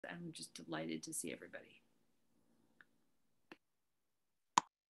I'm just delighted to see everybody.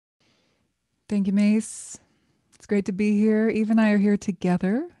 Thank you, Mace. It's great to be here. Eve and I are here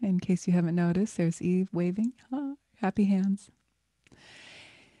together. In case you haven't noticed, there's Eve waving. Oh, happy hands.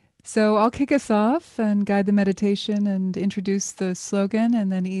 So I'll kick us off and guide the meditation and introduce the slogan,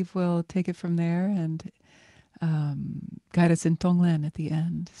 and then Eve will take it from there and guide us in Tonglen at the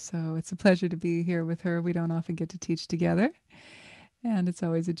end. So it's a pleasure to be here with her. We don't often get to teach together, and it's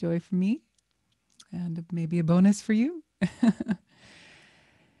always a joy for me and maybe a bonus for you.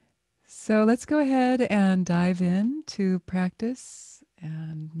 So let's go ahead and dive in to practice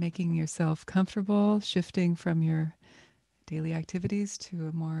and making yourself comfortable, shifting from your daily activities to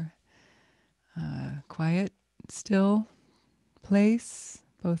a more quiet, still place,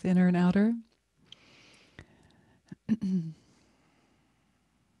 both inner and outer.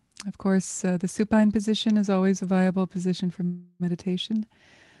 Of course, the supine position is always a viable position for meditation.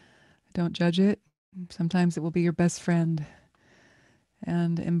 Don't judge it. Sometimes it will be your best friend,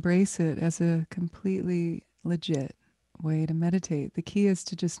 and embrace it as a completely legit way to meditate. The key is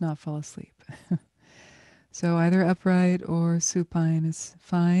to just not fall asleep. So either upright or supine is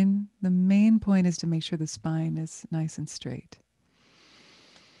fine. The main point is to make sure the spine is nice and straight.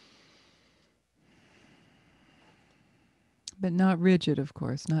 But not rigid, of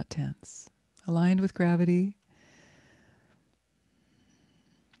course, not tense. Aligned with gravity.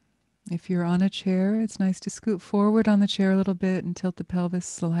 If you're on a chair, it's nice to scoot forward on the chair a little bit and tilt the pelvis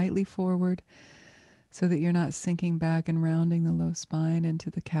slightly forward so that you're not sinking back and rounding the low spine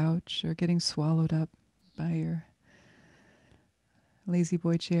into the couch or getting swallowed up by your lazy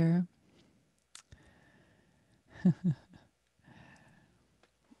boy chair. And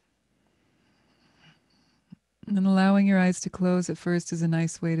allowing your eyes to close at first is a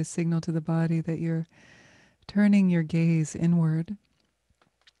nice way to signal to the body that you're turning your gaze inward.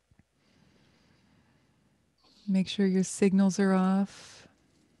 Make sure your signals are off,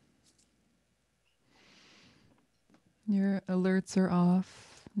 your alerts are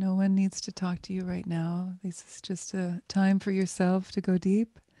off. No one needs to talk to you right now. This is just a time for yourself to go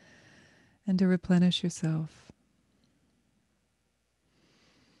deep and to replenish yourself.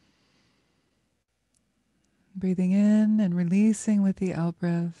 Breathing in and releasing with the out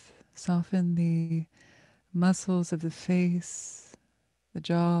breath. Soften the muscles of the face, the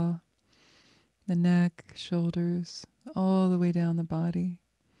jaw, the neck, shoulders, all the way down the body,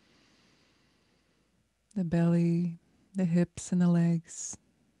 the belly, the hips, and the legs.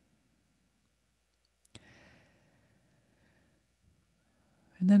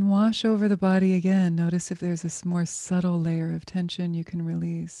 And then wash over the body again. Notice if there's a more subtle layer of tension you can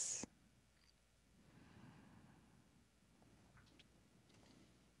release.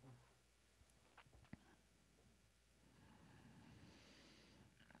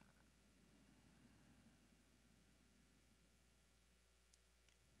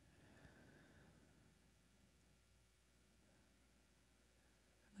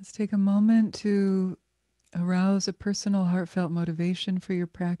 Let's take a moment to arouse a personal, heartfelt motivation for your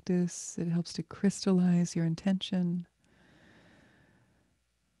practice. It helps to crystallize your intention.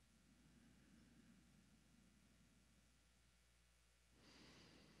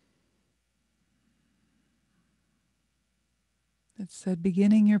 It said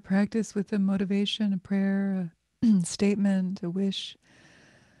beginning your practice with a motivation, a prayer, a statement, a wish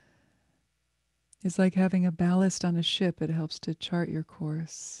is like having a ballast on a ship. It helps to chart your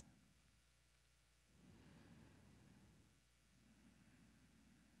course.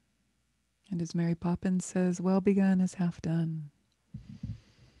 And as Mary Poppins says, well begun is half done.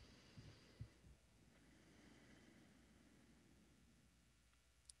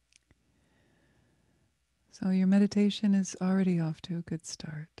 So your meditation is already off to a good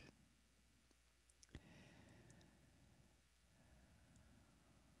start.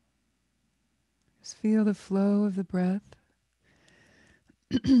 Just feel the flow of the breath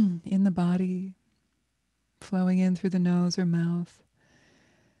in the body, flowing in through the nose or mouth,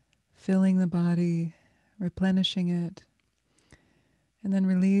 filling the body, replenishing it, and then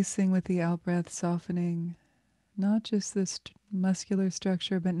releasing with the out breath, softening not just the muscular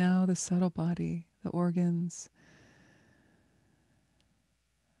structure, but now the subtle body, the organs,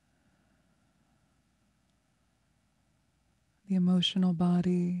 the emotional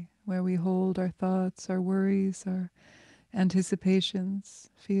body, where we hold our thoughts, our worries, our anticipations.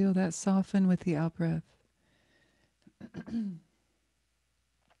 Feel that soften with the out breath.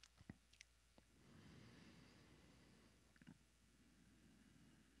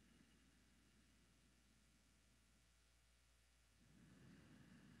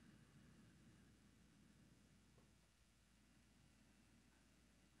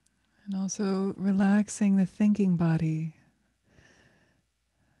 And also relaxing the thinking body,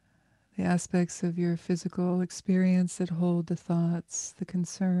 the aspects of your physical experience that hold the thoughts, the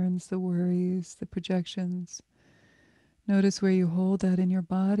concerns, the worries, the projections. Notice where you hold that in your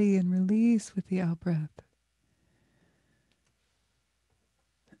body and release with the out breath.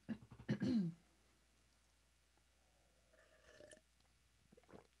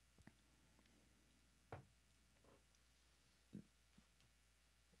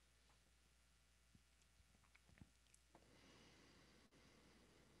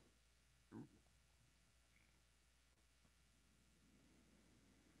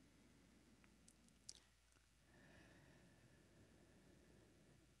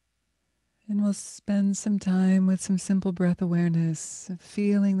 And we'll spend some time with some simple breath awareness, of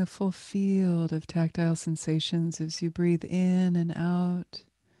feeling the full field of tactile sensations as you breathe in and out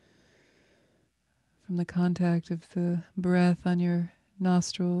from the contact of the breath on your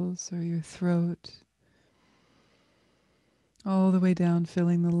nostrils or your throat, all the way down,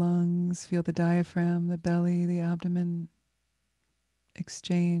 filling the lungs. Feel the diaphragm, the belly, the abdomen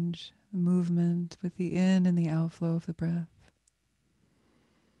exchange, the movement with the in and the outflow of the breath.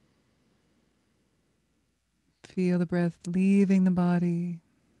 Feel the breath leaving the body,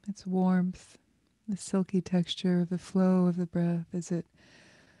 its warmth, the silky texture of the flow of the breath as it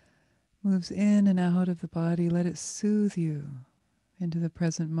moves in and out of the body. Let it soothe you into the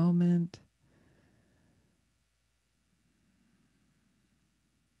present moment.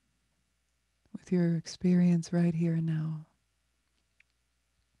 With your experience right here and now.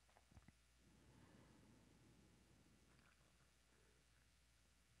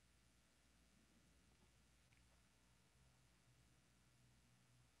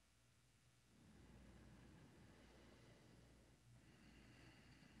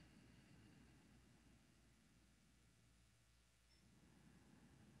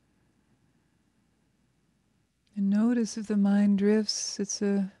 And notice if the mind drifts. It's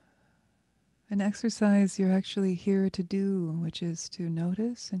an exercise you're actually here to do, which is to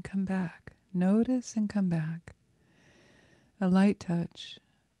notice and come back. Notice and come back. A light touch.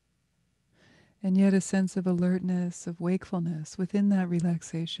 And yet a sense of alertness, of wakefulness within that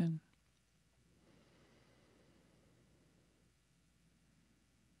relaxation.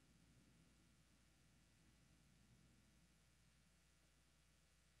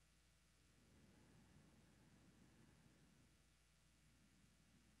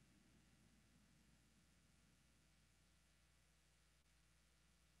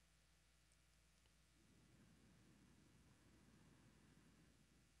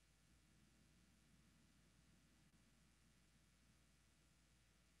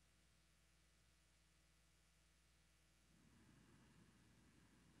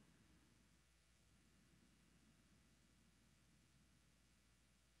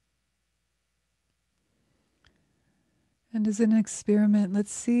 And as an experiment,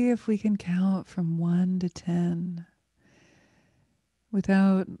 let's see if we can count from 1 to 10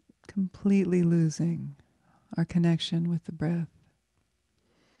 without completely losing our connection with the breath.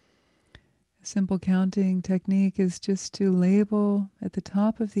 A simple counting technique is just to label at the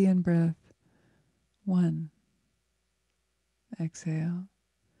top of the in-breath 1, exhale,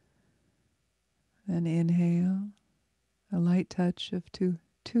 then inhale, a light touch of 2,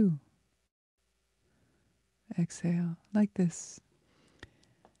 2, exhale, like this.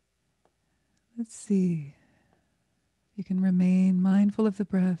 Let's see. You can remain mindful of the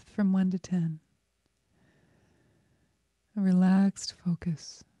breath from 1 to 10. A relaxed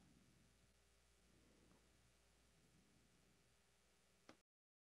focus.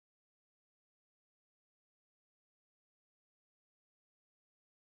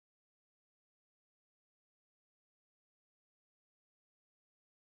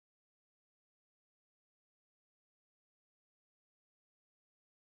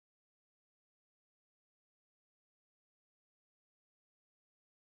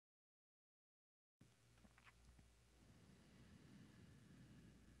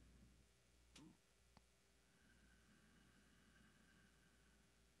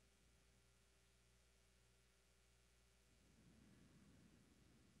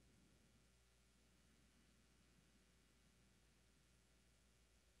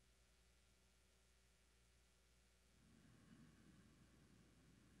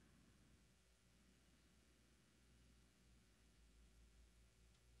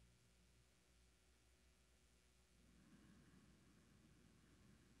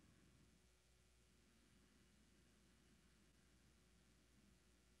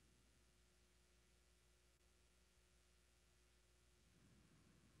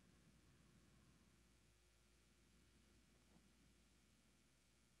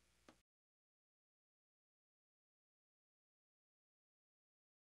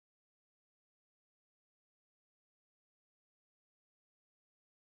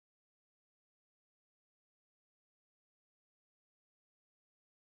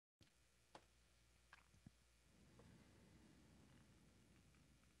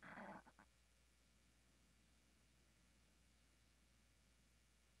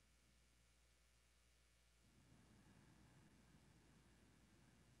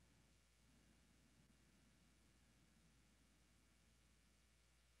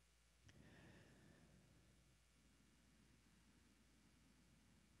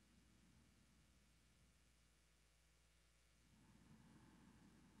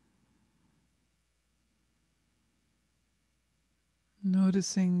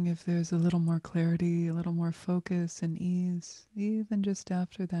 Noticing if there's a little more clarity, a little more focus and ease, even just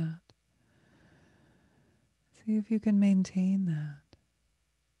after that. See if you can maintain that,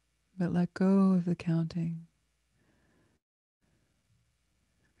 but let go of the counting.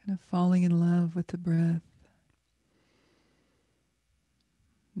 Kind of falling in love with the breath.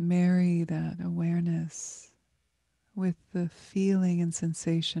 Marry that awareness with the feeling and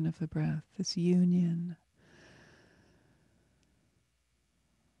sensation of the breath, this union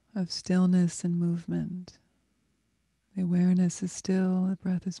of stillness and movement. The awareness is still, the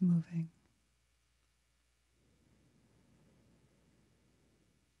breath is moving.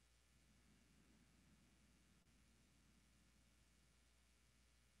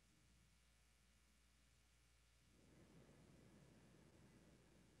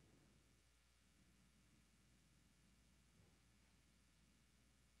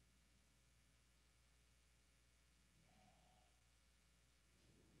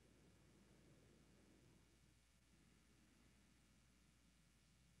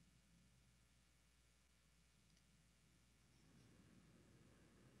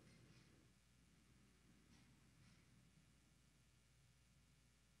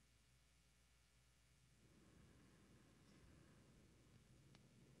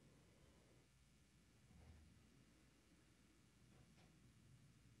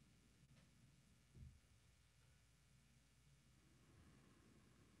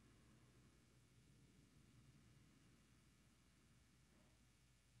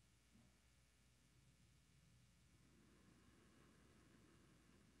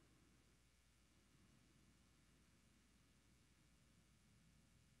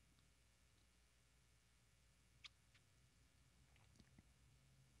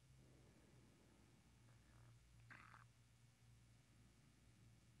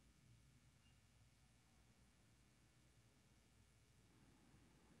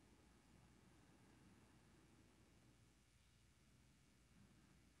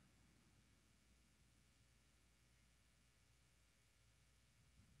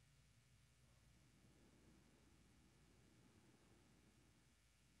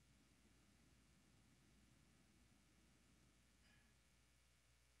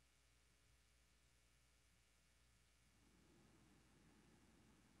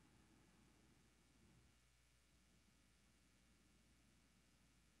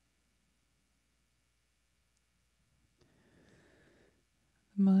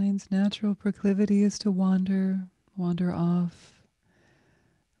 The mind's natural proclivity is to wander, wander off,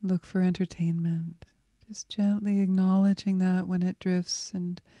 look for entertainment. Just gently acknowledging that when it drifts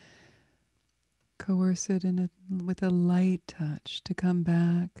and coerce it with a light touch to come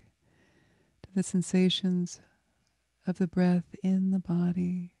back to the sensations of the breath in the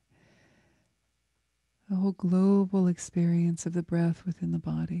body, the whole global experience of the breath within the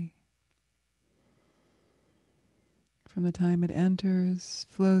body. From the time it enters,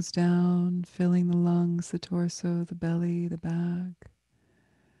 flows down, filling the lungs, the torso, the belly, the back.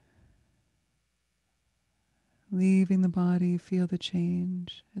 Leaving the body, feel the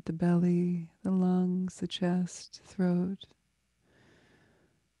change at the belly, the lungs, the chest, throat,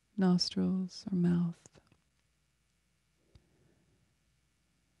 nostrils, or mouth.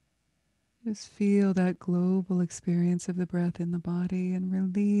 Just feel that global experience of the breath in the body and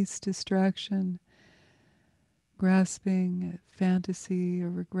release distraction, grasping at fantasy or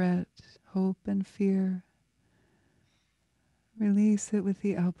regret, hope and fear. Release it with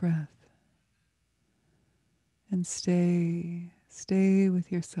the out-breath. And stay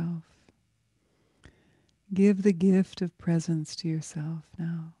with yourself. Give the gift of presence to yourself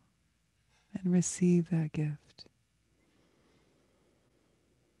now and receive that gift.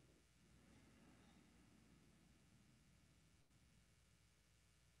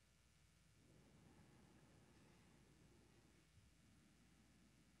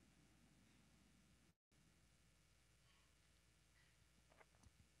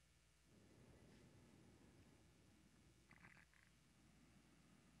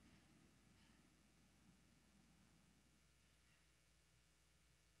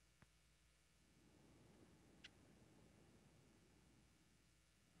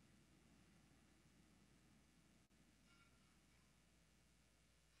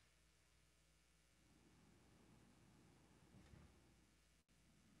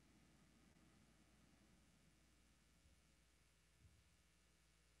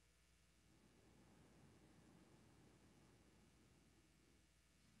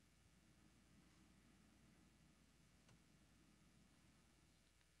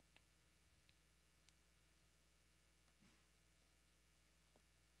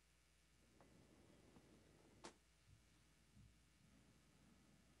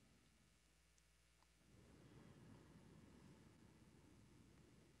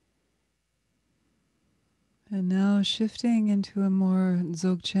 And now shifting into a more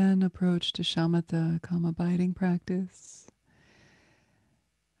Dzogchen approach to Shamatha, calm abiding practice.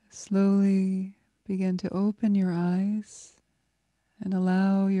 Slowly begin to open your eyes and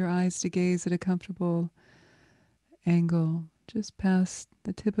allow your eyes to gaze at a comfortable angle just past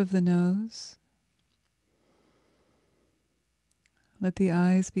the tip of the nose. Let the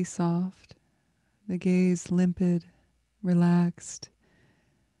eyes be soft, the gaze limpid, relaxed,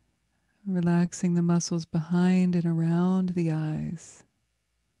 relaxing the muscles behind and around the eyes.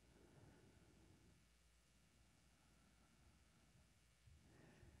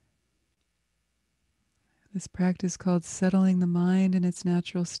 This practice, called settling the mind in its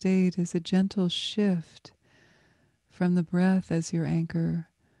natural state, is a gentle shift from the breath as your anchor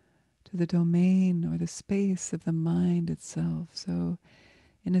to the domain or the space of the mind itself. So,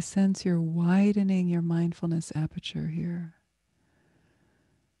 in a sense, you're widening your mindfulness aperture here,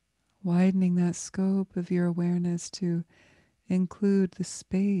 widening that scope of your awareness to include the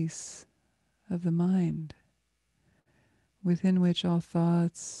space of the mind within which all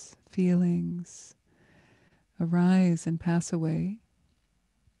thoughts, feelings arise and pass away.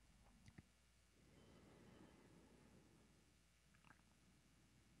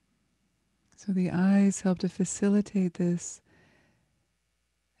 So the eyes help to facilitate this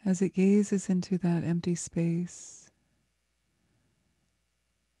as it gazes into that empty space.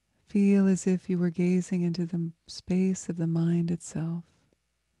 Feel as if you were gazing into the space of the mind itself.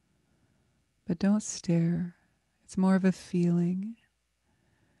 But don't stare. It's more of a feeling.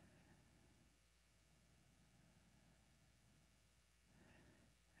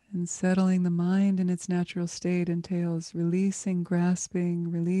 And settling the mind in its natural state entails releasing grasping,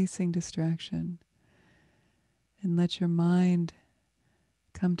 releasing distraction. And let your mind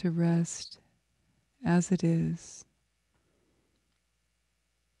come to rest as it is.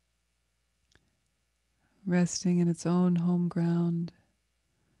 Resting in its own home ground.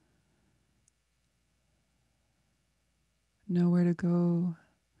 Nowhere to go.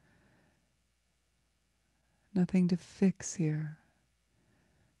 Nothing to fix here.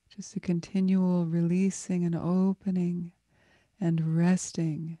 Just a continual releasing and opening and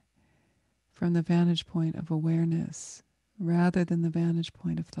resting from the vantage point of awareness rather than the vantage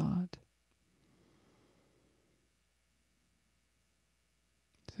point of thought.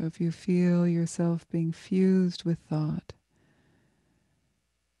 So if you feel yourself being fused with thought,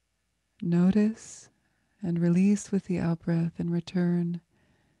 notice and release with the out-breath and return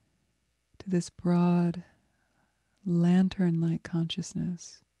to this broad, lantern-like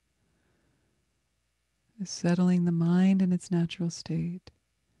consciousness, settling the mind in its natural state,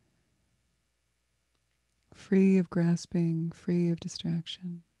 free of grasping, free of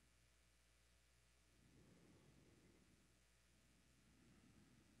distraction.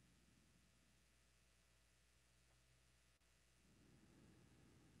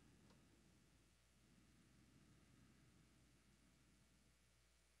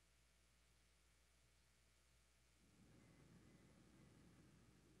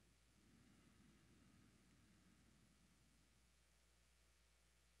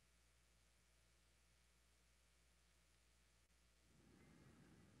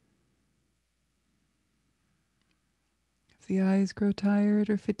 If the eyes grow tired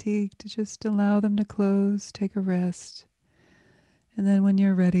or fatigued, just allow them to close, take a rest. And then when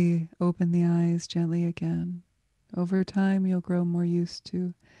you're ready, open the eyes gently again. Over time, you'll grow more used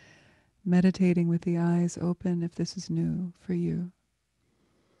to meditating with the eyes open if this is new for you.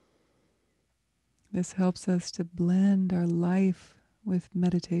 This helps us to blend our life with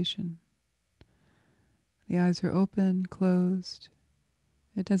meditation. The eyes are open, closed.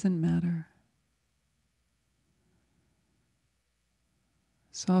 It doesn't matter.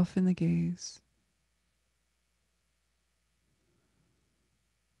 Soften the gaze.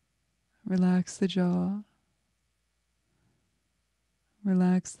 Relax the jaw.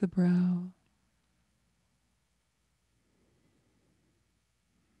 Relax the brow.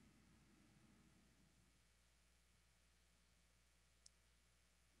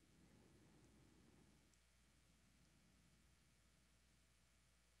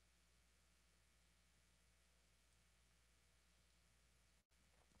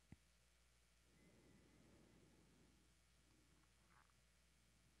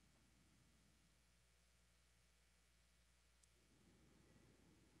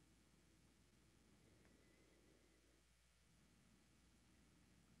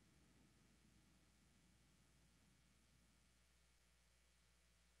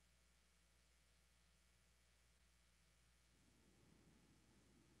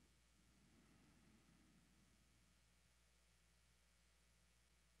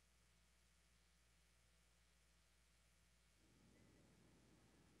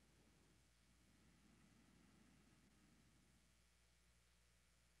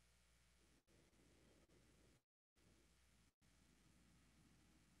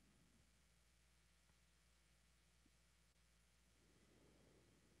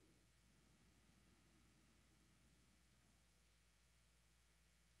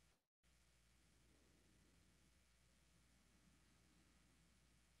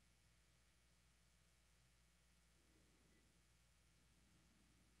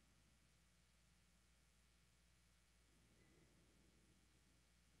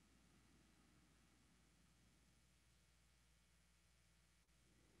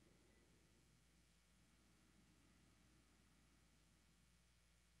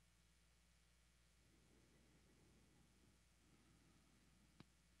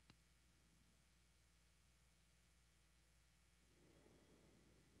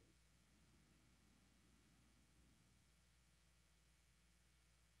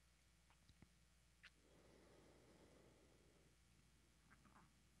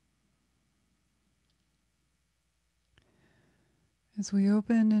 As we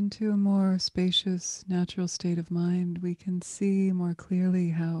open into a more spacious, natural state of mind, we can see more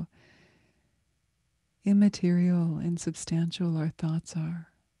clearly how immaterial and substantial our thoughts are.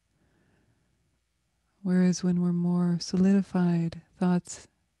 Whereas when we're more solidified, thoughts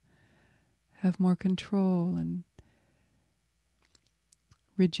have more control and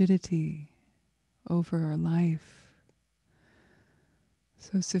rigidity over our life.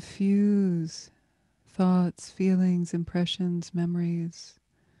 So suffuse thoughts, feelings, impressions, memories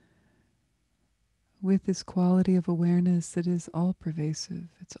with this quality of awareness that is all pervasive.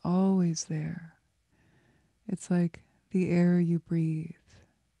 It's always there. It's like the air you breathe.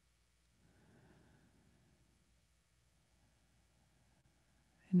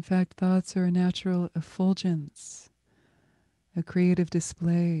 In fact, thoughts are a natural effulgence, a creative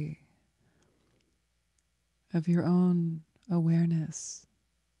display of your own awareness.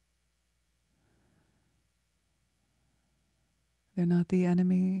 They're not the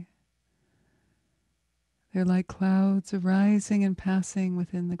enemy. They're like clouds arising and passing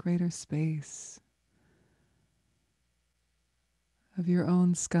within the greater space of your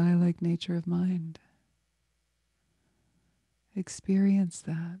own sky-like nature of mind. Experience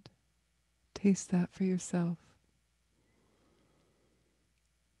that. Taste that for yourself.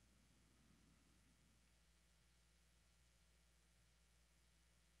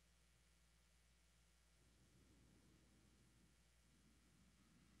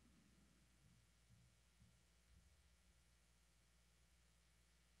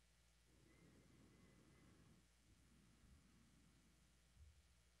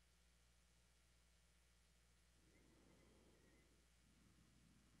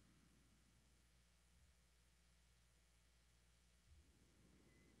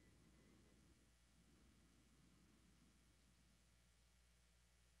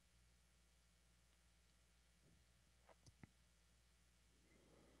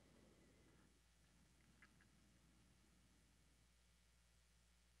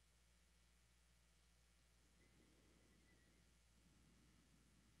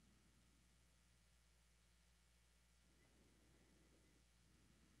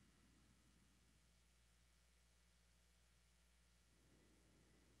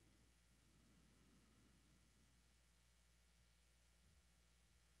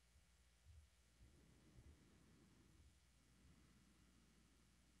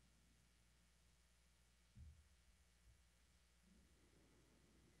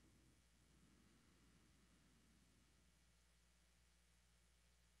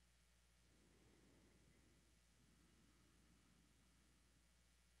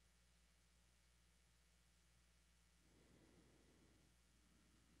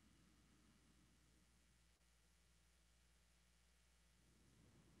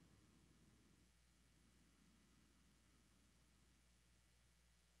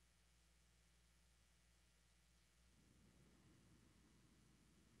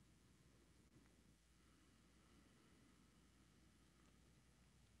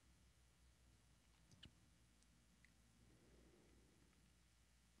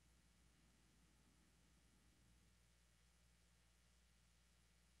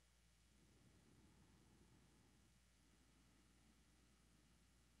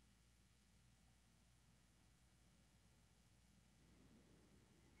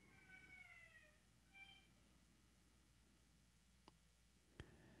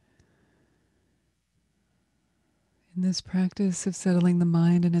 In this practice of settling the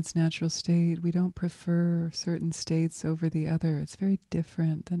mind in its natural state, we don't prefer certain states over the other. It's very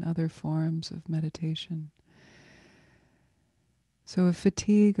different than other forms of meditation. So if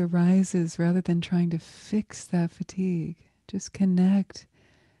fatigue arises, rather than trying to fix that fatigue, just connect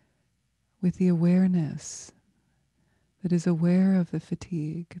with the awareness that is aware of the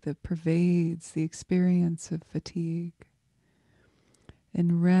fatigue, that pervades the experience of fatigue,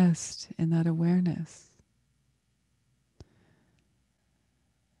 and rest in that awareness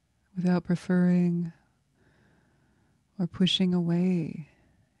without preferring or pushing away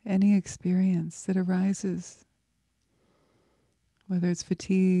any experience that arises, whether it's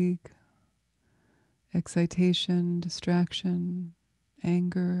fatigue, excitation, distraction,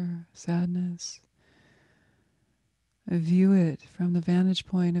 anger, sadness. View it from the vantage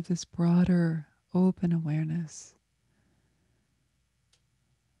point of this broader, open awareness.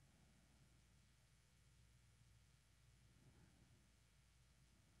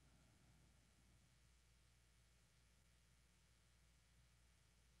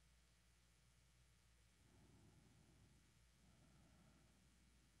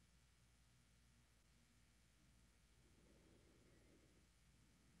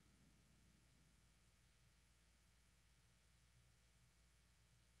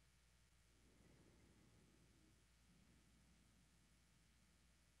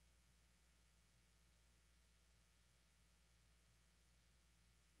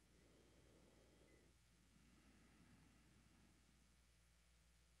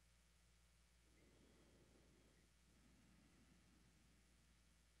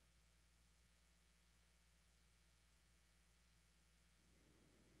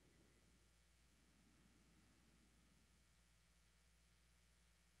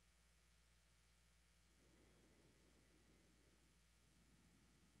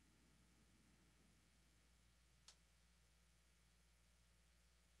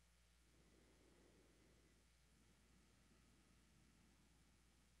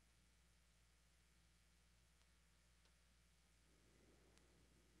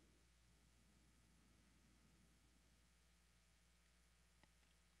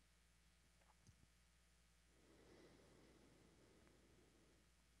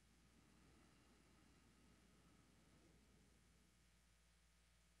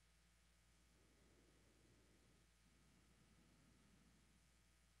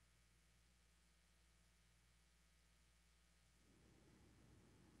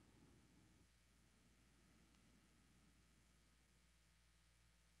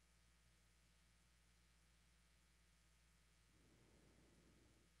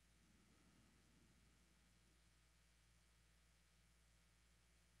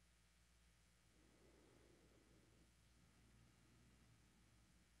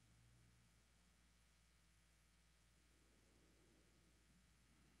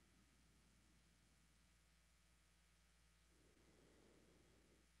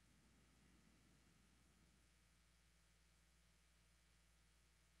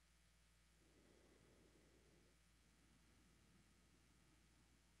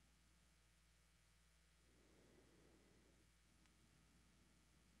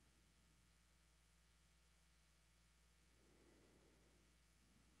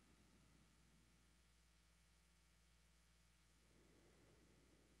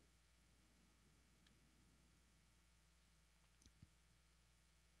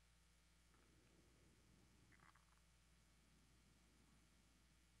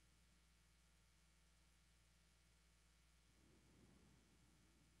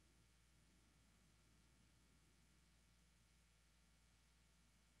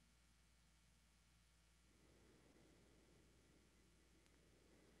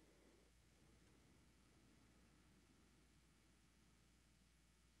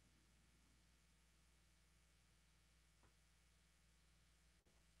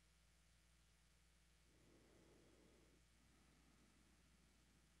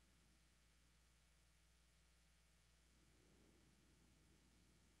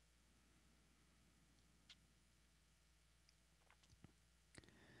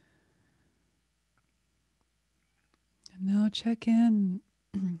 And now check in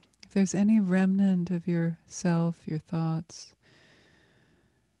if there's any remnant of yourself, your thoughts,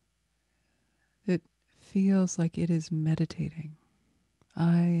 that feels like it is meditating.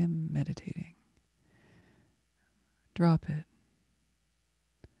 I am meditating. Drop it.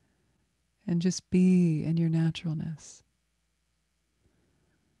 And just be in your naturalness.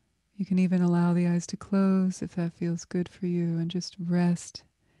 You can even allow the eyes to close if that feels good for you, and just rest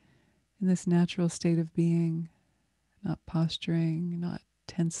in this natural state of being, not posturing, not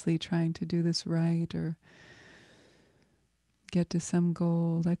tensely trying to do this right or get to some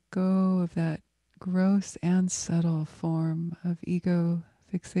goal. Let go of that gross and subtle form of ego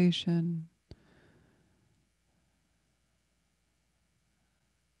fixation.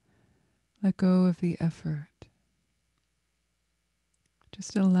 Let go of the effort.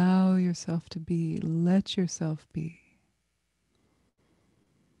 Just allow yourself to be. Let yourself be.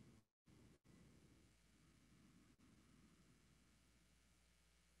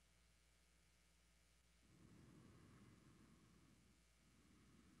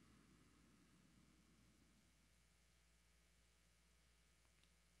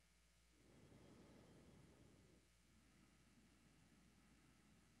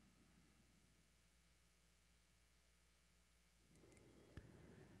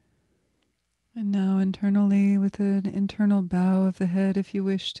 And now internally, with an internal bow of the head, if you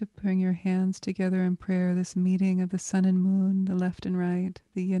wish to bring your hands together in prayer, this meeting of the sun and moon, the left and right,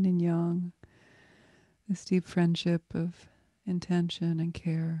 the yin and yang, this deep friendship of intention and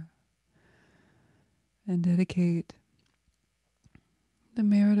care, and dedicate the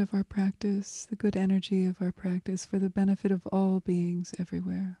merit of our practice, the good energy of our practice for the benefit of all beings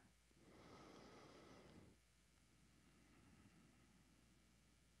everywhere.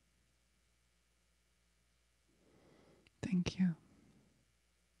 Thank you.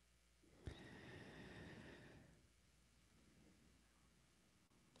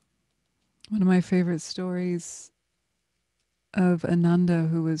 One of my favorite stories of Ananda,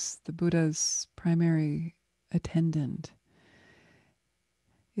 who was the Buddha's primary attendant,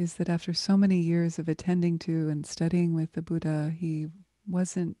 is that after so many years of attending to and studying with the Buddha, he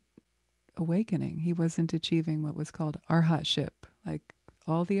wasn't awakening. He wasn't achieving what was called arhatship, like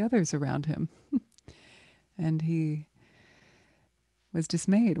all the others around him. And he was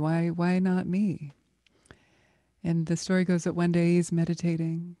dismayed. Why not me? And the story goes that one day he's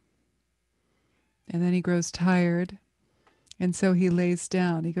meditating, and then he grows tired, and so he lays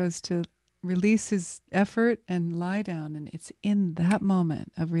down. He goes to release his effort and lie down, and it's in that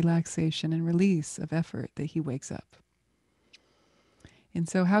moment of relaxation and release of effort that he wakes up. And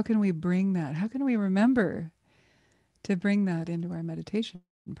so how can we bring that? How can we remember to bring that into our meditation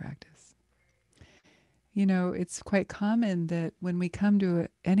practice? You know, it's quite common that when we come to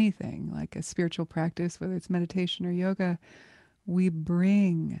anything like a spiritual practice, whether it's meditation or yoga, we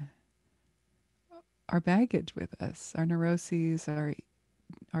bring our baggage with us, our neuroses,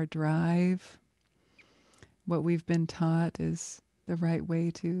 our drive, what we've been taught is the right way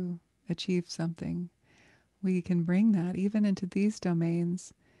to achieve something. We can bring that even into these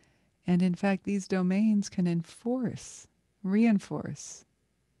domains. And in fact, these domains can reinforce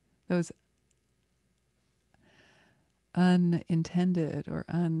those unintended or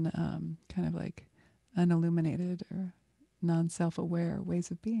kind of like unilluminated or non-self-aware ways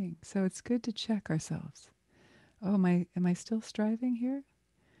of being. So it's good to check ourselves. Oh, am I still striving here?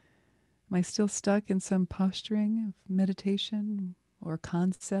 Am I still stuck in some posturing of meditation or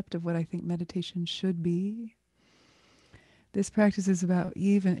concept of what I think meditation should be? This practice is about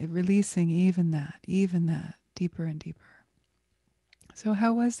releasing even that, deeper and deeper. So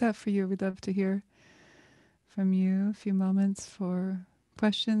how was that for you? We'd love to hear from you. A few moments for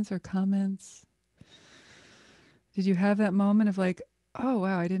questions or comments. Did you have that moment of like, oh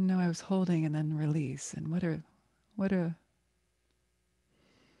wow, I didn't know I was holding, and then release? And what a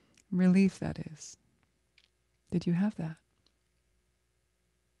relief that is. Did you have that?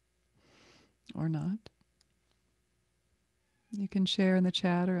 Or not? You can share in the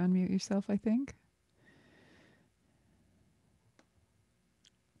chat or unmute yourself, I think.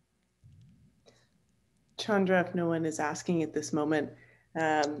 Chandra, if no one is asking at this moment,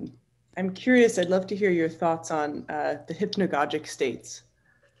 I'm curious, I'd love to hear your thoughts on the hypnagogic states.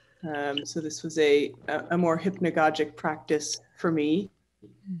 So this was a more hypnagogic practice for me.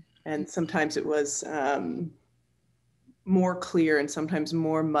 And sometimes it was more clear and sometimes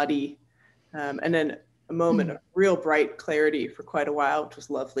more muddy. And then a moment of real bright clarity for quite a while, which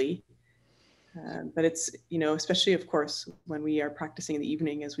was lovely. But it's, especially, of course, when we are practicing in the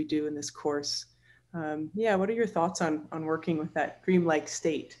evening as we do in this course. What are your thoughts on working with that dreamlike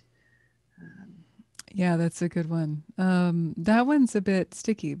state? Yeah, that's a good one. That one's a bit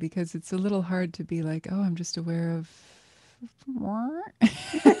sticky because it's a little hard to be like, oh, I'm just aware of more.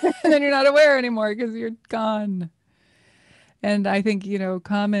 And then you're not aware anymore because you're gone. And I think,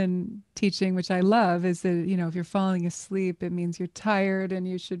 common teaching, which I love, is that, if you're falling asleep, it means you're tired and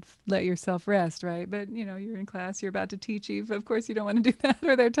you should let yourself rest, right? But, you're in class, you're about to teach Eve. Of course, you don't want to do that.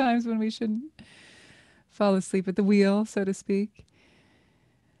 Or there are times when we shouldn't fall asleep at the wheel, so to speak.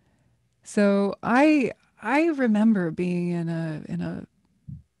 So I remember being in a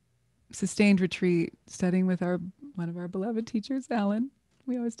sustained retreat studying with one of our beloved teachers, Alan,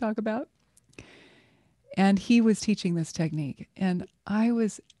 we always talk about. And he was teaching this technique. And I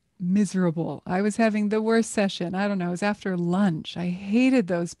was miserable. I was having the worst session. I don't know, it was after lunch. I hated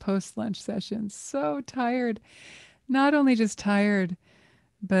those post-lunch sessions. So tired. Not only just tired,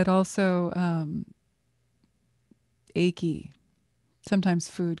 but also achy. Sometimes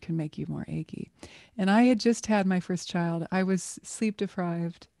food can make you more achy. And I had just had my first child. I was sleep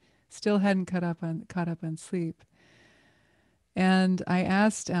deprived, still hadn't caught up on sleep. And I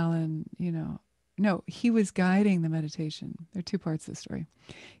asked Alan, no, he was guiding the meditation. There are two parts of the story.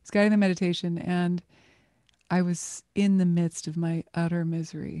 He's guiding the meditation, and I was in the midst of my utter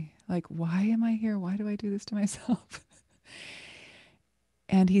misery. Like, why am I here? Why do I do this to myself?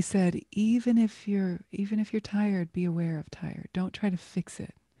 And he said, even if you're tired, be aware of tired. Don't try to fix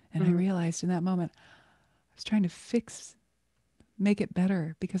it. And I realized in that moment, I was trying to make it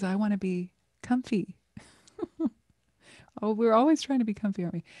better because I want to be comfy. Oh, we're always trying to be comfy,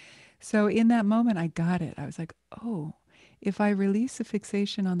 aren't we? So in that moment, I got it. I was like, oh, if I release the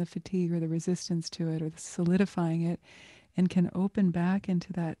fixation on the fatigue or the resistance to it or the solidifying it and can open back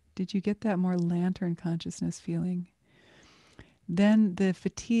into that, did you get that more lantern consciousness feeling? Then the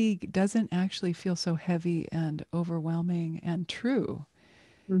fatigue doesn't actually feel so heavy and overwhelming and true.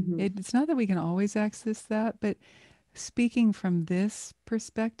 Mm-hmm. It's not that we can always access that, but speaking from this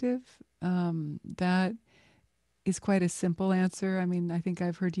perspective, that is quite a simple answer. I mean, I think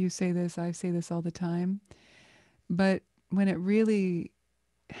I've heard you say this, I say this all the time. But when it really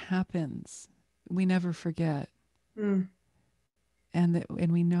happens, we never forget, Mm.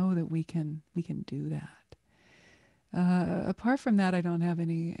 and we know that we can do that. Apart from that, I don't have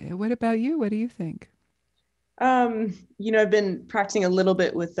any. What about you? What do you think? I've been practicing a little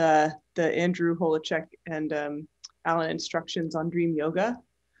bit with the Andrew Holacek and Alan instructions on dream yoga,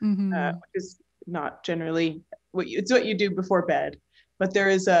 Mm-hmm. which is not generally it's what you do before bed, but there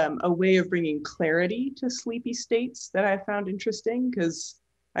is a way of bringing clarity to sleepy states that I found interesting because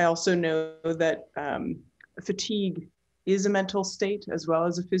I also know that fatigue is a mental state as well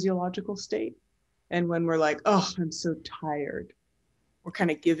as a physiological state. And when we're like, oh, I'm so tired, we're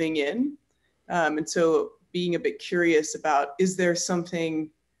kind of giving in. And so being a bit curious about, is there something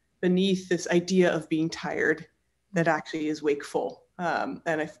beneath this idea of being tired that actually is wakeful?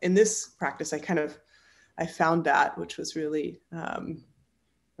 And in this practice, I found that, which was really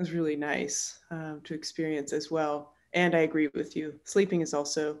nice to experience as well. And I agree with you. Sleeping is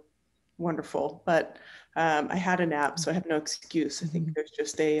also wonderful, but I had a nap, so I have no excuse. I think there's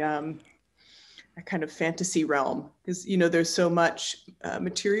just a kind of fantasy realm because there's so much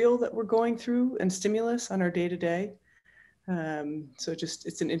material that we're going through and stimulus on our day to day. So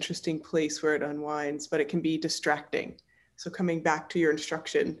it's an interesting place where it unwinds, but it can be distracting. So coming back to your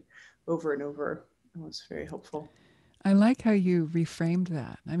instruction over and over was very helpful. I like how you reframed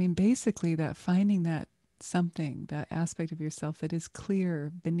that. I mean, basically, that finding that something, that aspect of yourself that is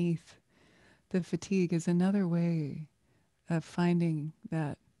clear beneath the fatigue is another way of finding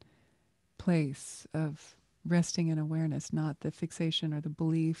that place of resting in awareness, not the fixation or the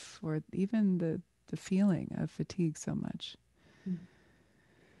belief or even the feeling of fatigue so much.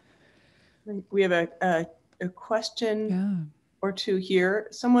 We have a question Yeah. or two here.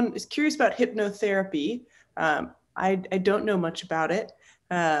 Someone is curious about hypnotherapy. I don't know much about it,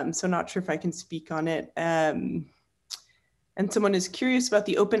 so not sure if I can speak on it. And someone is curious about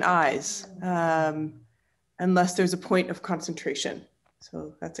the open eyes, unless there's a point of concentration.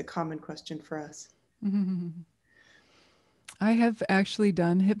 So that's a common question for us. I have actually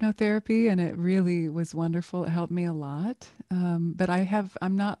done hypnotherapy and it really was wonderful. It helped me a lot. But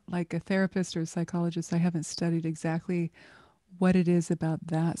I'm not like a therapist or a psychologist. I haven't studied exactly what it is about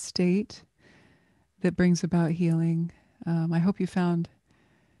that state that brings about healing. I hope you found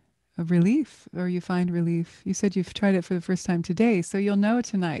a relief or you find relief. You said you've tried it for the first time today, so you'll know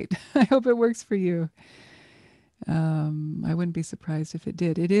tonight. I hope it works for you. I wouldn't be surprised if it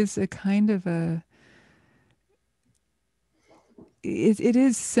did. It is a kind of it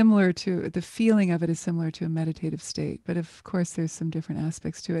is similar to, the feeling of it is similar to a meditative state, but of course there's some different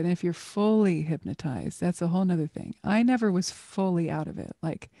aspects to it. And if you're fully hypnotized, that's a whole nother thing. I never was fully out of it.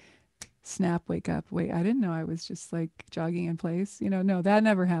 Like snap, wake up, wait, I didn't know I was just like jogging in place. No, that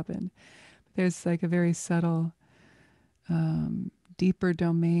never happened. There's like a very subtle, deeper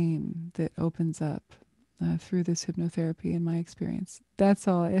domain that opens up through this hypnotherapy in my experience. That's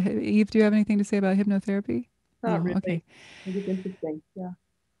all. Eve, do you have anything to say about hypnotherapy? Not No? really. Okay. I think it's interesting. Yeah.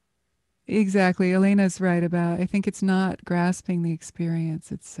 Exactly. Elena's right about, I think it's not grasping the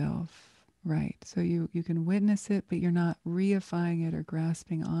experience itself. Right. So you can witness it, but you're not reifying it or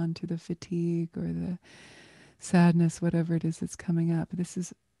grasping onto the fatigue or the sadness, whatever it is that's coming up. This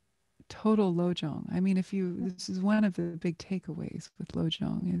is total Lojong. I mean, this is one of the big takeaways with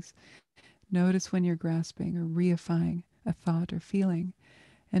Lojong is notice when you're grasping or reifying a thought or feeling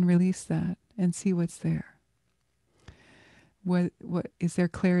and release that and see what's there. What is there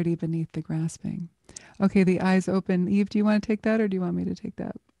clarity beneath the grasping? Okay, the eyes open. Eve, do you want to take that or do you want me to take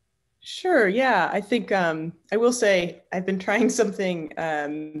that? Sure. Yeah. I think I will say I've been trying something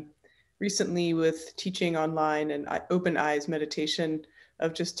recently with teaching online and open eyes meditation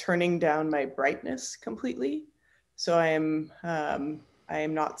of just turning down my brightness completely. So I am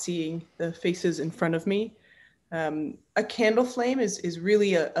not seeing the faces in front of me. A candle flame is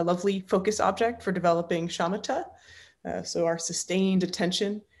really a lovely focus object for developing shamatha. So our sustained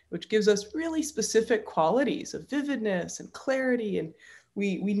attention, which gives us really specific qualities of vividness and clarity. And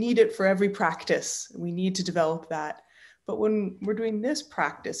we need it for every practice. We need to develop that. But when we're doing this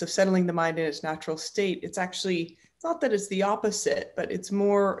practice of settling the mind in its natural state, it's not that it's the opposite, but it's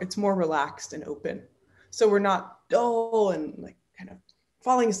more relaxed and open. So we're not dull and like kind of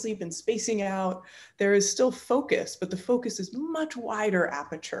falling asleep and spacing out. There is still focus, but the focus is much wider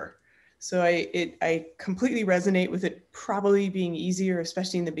aperture. So I completely resonate with it probably being easier,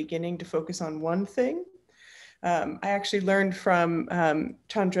 especially in the beginning, to focus on one thing. I actually learned from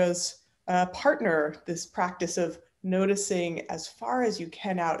Chandra's partner this practice of noticing as far as you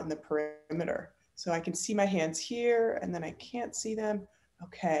can out in the perimeter. So I can see my hands here and then I can't see them.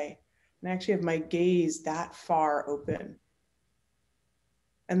 Okay. And I actually have my gaze that far open.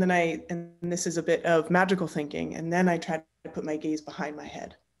 And then and this is a bit of magical thinking. And then I try to put my gaze behind my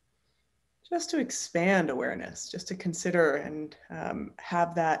head, just to expand awareness, just to consider and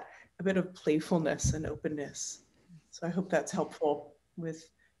have that a bit of playfulness and openness. So I hope that's helpful with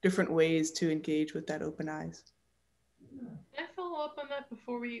different ways to engage with that open eyes. Can I follow up on that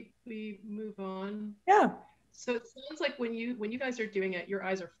before we move on? Yeah. So it sounds like when you guys are doing it, your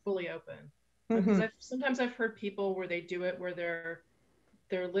eyes are fully open. Mm-hmm. Because sometimes I've heard people where they do it where their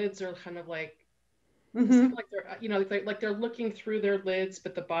lids are kind of like, Mm-hmm. like they're like they're looking through their lids,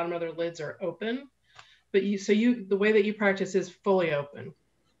 but the bottom of their lids are open. But the way that you practice is fully open.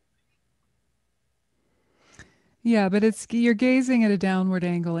 Yeah, but you're gazing at a downward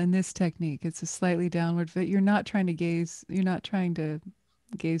angle in this technique. It's a slightly downward, but you're not trying to gaze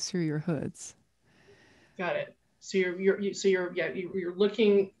through your hoods. Got it. So you're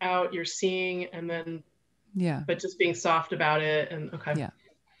looking out, you're seeing, and then Yeah. but just being soft about it. And okay. Yeah.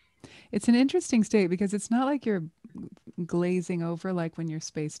 It's an interesting state because it's not like you're glazing over like when you're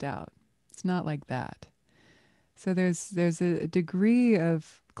spaced out. It's not like that. So there's a degree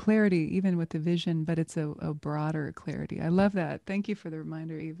of clarity even with the vision, but it's a broader clarity. I love that. Thank you for the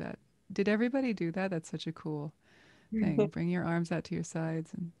reminder, Eve. Did everybody do that? That's such a cool thing. Bring your arms out to your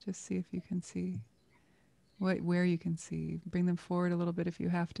sides and just see if you can see where you can see. Bring them forward a little bit if you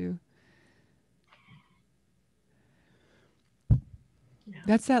have to. Yeah.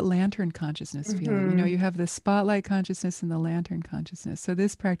 That's that lantern consciousness feeling. Mm-hmm. You have the spotlight consciousness and the lantern consciousness. So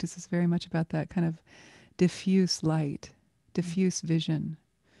this practice is very much about that kind of diffuse light, diffuse vision.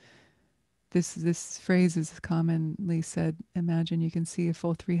 This phrase is commonly said, imagine you can see a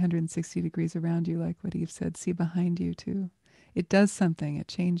full 360 degrees around you, like what Eve said, see behind you too. It does something, it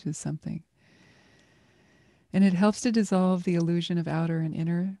changes something. And it helps to dissolve the illusion of outer and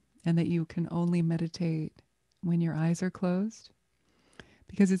inner, and that you can only meditate when your eyes are closed.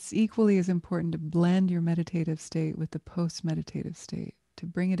 Because it's equally as important to blend your meditative state with the post-meditative state, to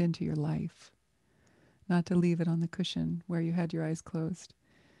bring it into your life, not to leave it on the cushion where you had your eyes closed.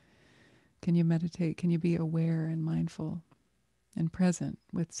 Can you meditate? Can you be aware and mindful and present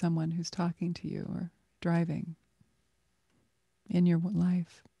with someone who's talking to you or driving in your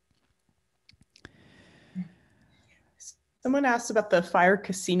life? Someone asked about the fire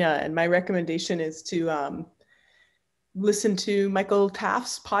casino, and my recommendation is to listen to Michael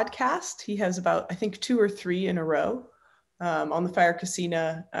Taft's podcast. He has about, I think, 2 or 3 in a row on the fire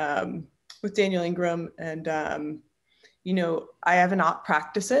casino with Daniel Ingram. And I have not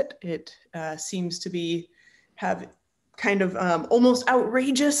practiced it. It seems to have kind of almost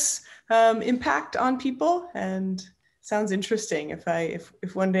outrageous impact on people, and sounds interesting.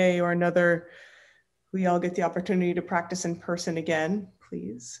 If one day or another we all get the opportunity to practice in person again,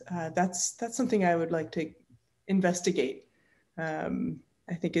 please. That's something I would like to investigate.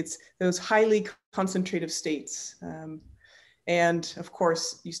 I think it's those highly concentrative states. And of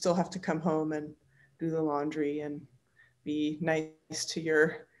course, you still have to come home and do the laundry and be nice to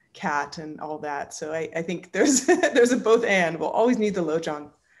your cat and all that. So I think there's a both and. We'll always need the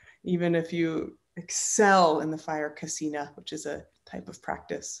Lojong, even if you excel in the fire kasina, which is a type of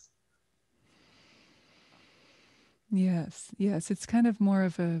practice. Yes, it's kind of more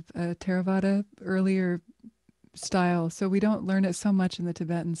of a Theravada earlier style. So we don't learn it so much in the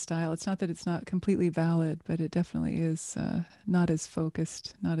Tibetan style. It's not that it's not completely valid, but it definitely is not as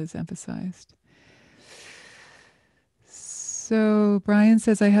focused, not as emphasized. So Brian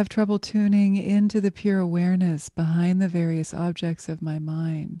says, I have trouble tuning into the pure awareness behind the various objects of my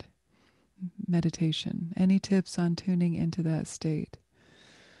mind. Meditation. Any tips on tuning into that state?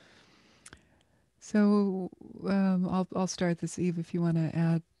 So I'll start this, Eve, if you want to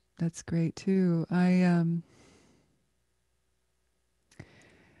add. That's great too.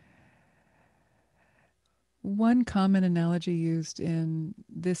 One common analogy used in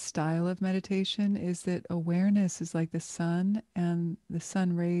this style of meditation is that awareness is like the sun, and the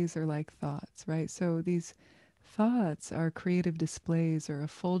sun rays are like thoughts, right? So these thoughts are creative displays or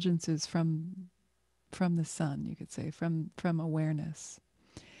effulgences from the sun, you could say, from awareness.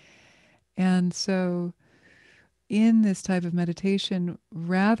 And so in this type of meditation,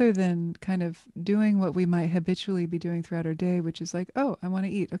 rather than kind of doing what we might habitually be doing throughout our day, which is like, oh, I want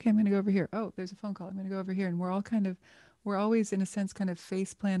to eat. Okay, I'm going to go over here. Oh, there's a phone call. I'm going to go over here. And we're always, in a sense, kind of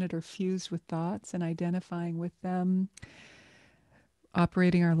face planted or fused with thoughts and identifying with them,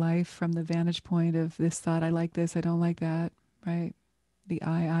 operating our life from the vantage point of this thought, I like this, I don't like that, right? The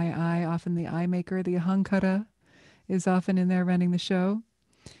I, often the I maker, the ahankara is often in there running the show.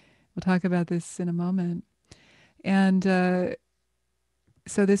 We'll talk about this in a moment. And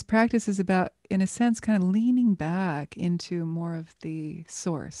so this practice is about, in a sense, kind of leaning back into more of the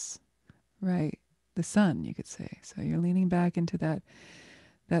source, right? The sun, you could say. So you're leaning back into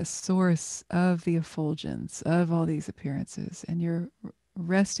that source of the effulgence of all these appearances, and you're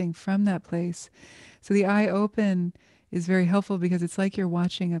resting from that place. So the eye open is very helpful because it's like you're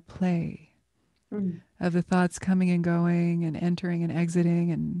watching a play of the thoughts coming and going and entering and exiting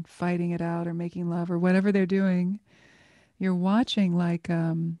and fighting it out or making love or whatever they're doing. You're watching like,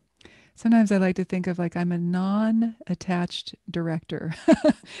 sometimes I like to think of like I'm a non-attached director,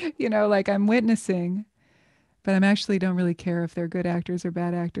 like I'm witnessing, but I'm actually don't really care if they're good actors or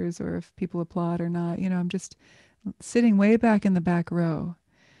bad actors or if people applaud or not. I'm just sitting way back in the back row,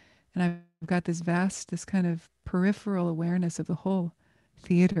 and I've got this kind of peripheral awareness of the whole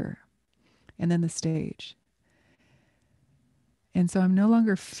theater and then the stage. And so I'm no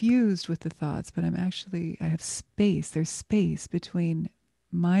longer fused with the thoughts, but I have space. There's space between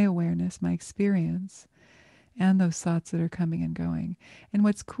my awareness, my experience, and those thoughts that are coming and going. And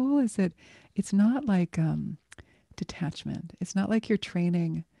what's cool is that it's not like detachment. It's not like you're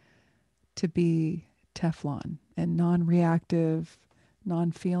training to be Teflon and non-reactive,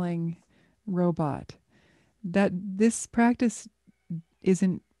 non-feeling robot. That this practice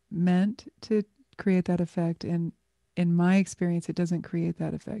isn't meant to create that effect, and in my experience, it doesn't create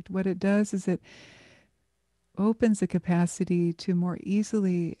that effect. What it does is it opens the capacity to more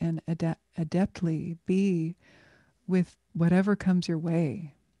easily and adeptly be with whatever comes your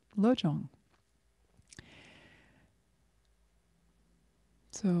way. Lojong.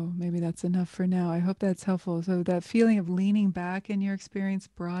 So maybe that's enough for now. I hope that's helpful. So that feeling of leaning back in your experience,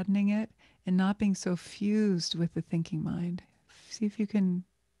 broadening it, and not being so fused with the thinking mind. See if you can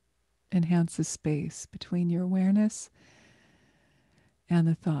enhance the space between your awareness and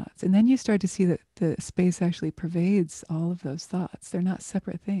the thoughts. And then you start to see that the space actually pervades all of those thoughts. They're not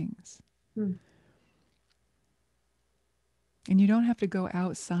separate things. And you don't have to go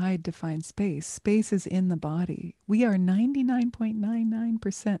outside to find space. Space is in the body. We are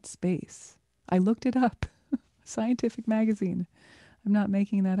 99.99% space. I looked it up. Scientific magazine. I'm not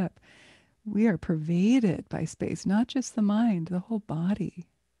making that up. We are pervaded by space, not just the mind, the whole body.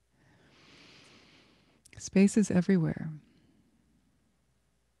 Space is everywhere.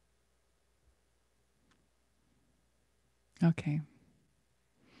 Okay.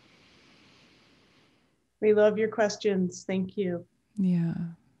 We love your questions. Thank you. Yeah.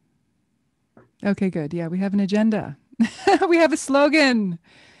 Okay, good. Yeah, we have an agenda. We have a slogan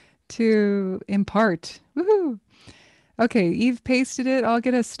to impart. Woohoo! Okay, Eve pasted it. I'll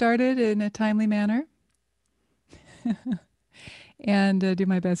get us started in a timely manner and do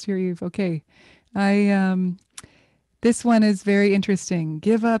my best here, Eve. Okay. This one is very interesting.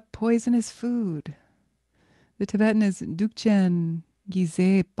 Give up poisonous food. The Tibetan is Dukchen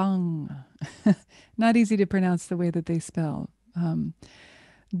Gize Pang. Not easy to pronounce the way that they spell.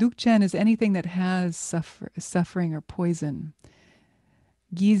 Dukchen is anything that has suffering or poison.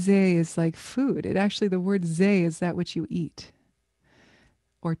 Gize is like food. It actually, the word ze is that which you eat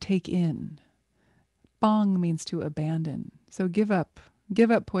or take in. Bang means to abandon. So give up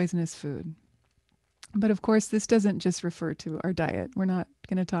poisonous food. But of course, this doesn't just refer to our diet. We're not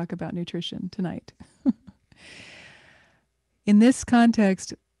going to talk about nutrition tonight. In this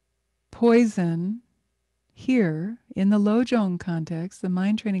context, poison here, in the Lojong context, the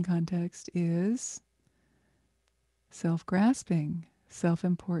mind training context, is self-grasping,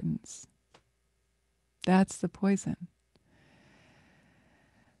 self-importance. That's the poison.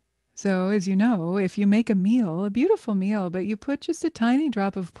 So, as you know, if you make a meal, a beautiful meal, but you put just a tiny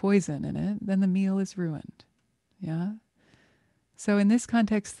drop of poison in it, then the meal is ruined. Yeah? So in this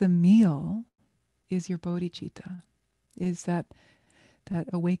context, the meal is your bodhicitta, is that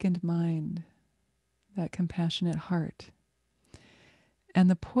awakened mind, that compassionate heart. And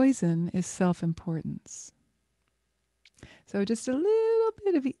the poison is self-importance. So just a little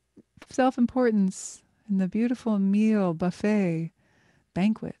bit of self-importance in the beautiful meal, buffet,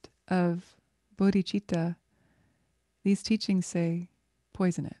 banquet of bodhicitta. These teachings say,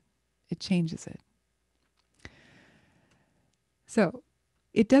 poison it. It changes it. So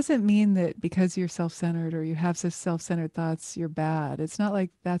it doesn't mean that because you're self-centered or you have such self-centered thoughts, you're bad. It's not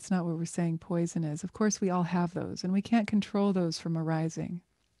like that's not what we're saying poison is. Of course, we all have those, and we can't control those from arising.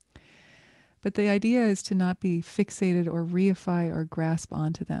 But the idea is to not be fixated or reify or grasp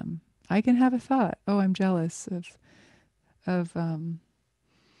onto them. I can have a thought, oh, I'm jealous of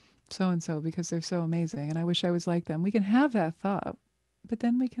so-and-so because they're so amazing, and I wish I was like them. We can have that thought, but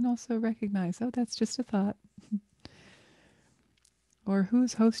then we can also recognize, oh, that's just a thought. Or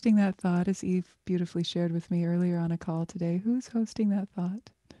who's hosting that thought, as Eve beautifully shared with me earlier on a call today. Who's hosting that thought?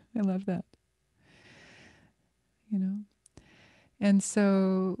 I love that. You know? And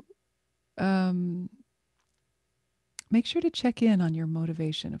so make sure to check in on your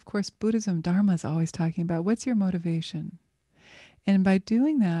motivation. Of course, Buddhism, Dharma is always talking about what's your motivation. And by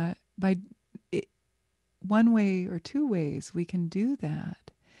doing that, one way or two ways we can do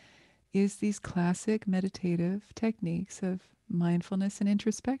that is these classic meditative techniques of mindfulness and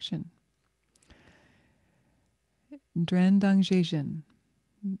introspection. Dren Dang Zhejian.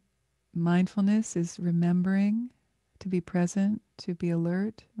 Mindfulness is remembering to be present, to be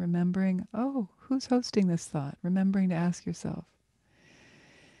alert, remembering, oh, who's hosting this thought? Remembering to ask yourself.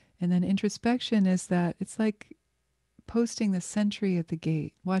 And then introspection is that it's like posting the sentry at the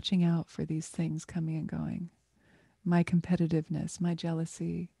gate, watching out for these things coming and going. My competitiveness, my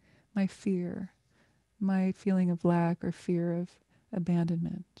jealousy, my fear, my feeling of lack or fear of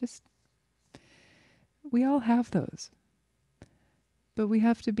abandonment. Just, we all have those. But we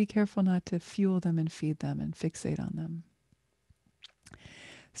have to be careful not to fuel them and feed them and fixate on them.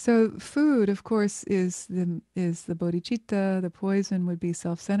 So food, of course, is the bodhicitta. The poison would be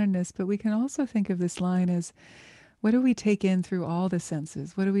self-centeredness. But we can also think of this line as, what do we take in through all the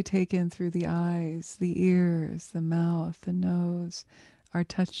senses? What do we take in through the eyes, the ears, the mouth, the nose, our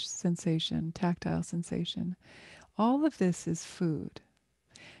touch sensation, tactile sensation? All of this is food.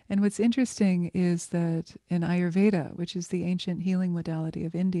 And what's interesting is that in Ayurveda, which is the ancient healing modality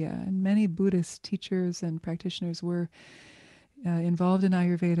of India, and many Buddhist teachers and practitioners were involved in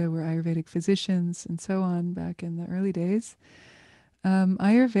Ayurveda, were Ayurvedic physicians and so on back in the early days.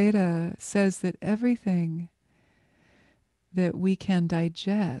 Ayurveda says that everything that we can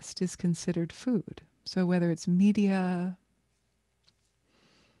digest is considered food. So whether it's media,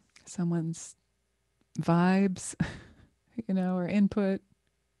 someone's vibes, or input,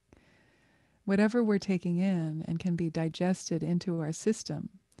 whatever we're taking in and can be digested into our system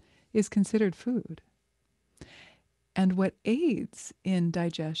is considered food. And what aids in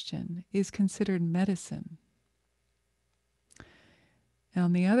digestion is considered medicine. And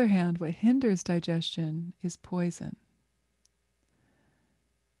on the other hand, what hinders digestion is poison.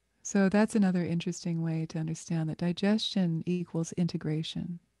 So that's another interesting way to understand that digestion equals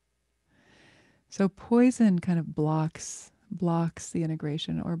integration. So poison kind of blocks the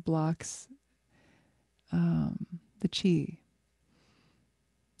integration or blocks the chi.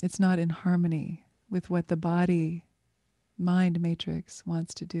 It's not in harmony with what the body-mind matrix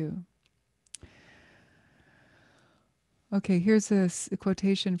wants to do. Okay, here's a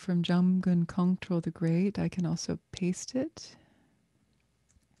quotation from Jamgon Kongtrul the Great. I can also paste it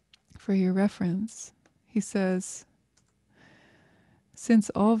for your reference. He says, since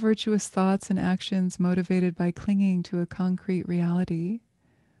all virtuous thoughts and actions motivated by clinging to a concrete reality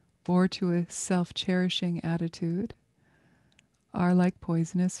or to a self-cherishing attitude are like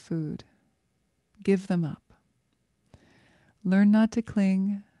poisonous food, give them up. Learn not to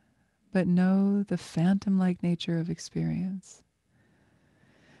cling, but know the phantom-like nature of experience.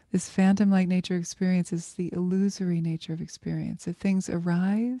 This phantom-like nature of experience is the illusory nature of experience. That things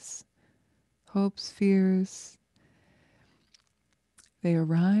arise, hopes, fears, they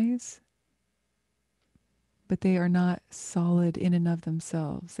arise, but they are not solid in and of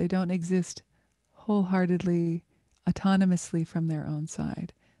themselves. They don't exist wholeheartedly, autonomously from their own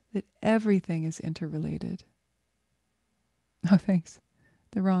side. That everything is interrelated. Oh, thanks.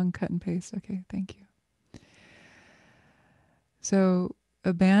 The wrong cut and paste. Okay, thank you. So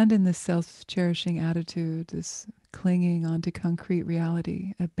abandon this self-cherishing attitude, this clinging onto concrete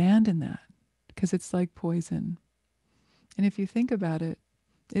reality. Abandon that, because it's like poison. And if you think about it,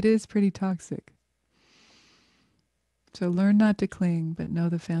 it is pretty toxic. So learn not to cling, but know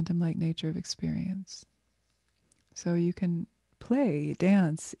the phantom-like nature of experience. So you can play,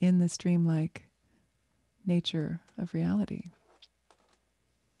 dance in this dreamlike nature of reality.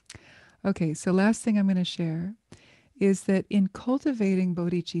 Okay, so last thing I'm going to share is that in cultivating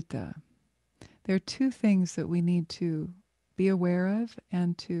bodhicitta, there are two things that we need to be aware of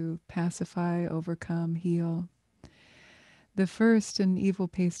and to pacify, overcome, heal. The first, and Eve will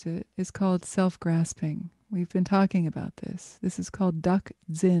paste it, is called self-grasping. We've been talking about this. This is called dak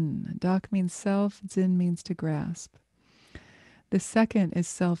zin. Dak means self, zin means to grasp. The second is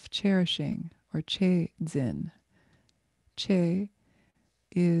self-cherishing, or che zin. Che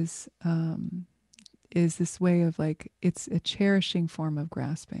is this way of like, it's a cherishing form of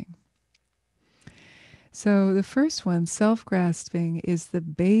grasping. So the first one, self-grasping, is the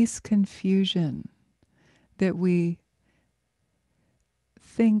base confusion that we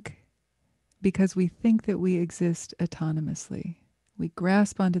think because we think that we exist autonomously. We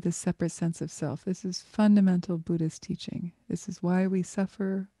grasp onto this separate sense of self. This is fundamental Buddhist teaching. This is why we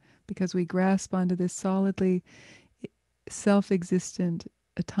suffer, because we grasp onto this solidly self-existent,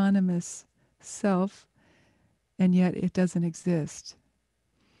 autonomous self, and yet it doesn't exist.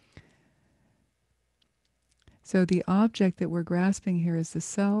 So the object that we're grasping here is the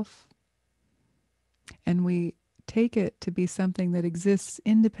self, and we take it to be something that exists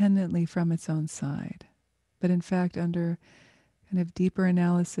independently from its own side. But in fact, under kind of deeper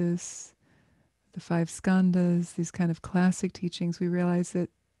analysis, the five skandhas, these kind of classic teachings, we realize that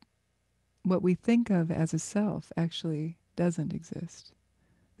what we think of as a self actually doesn't exist.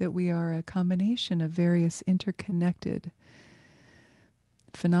 That we are a combination of various interconnected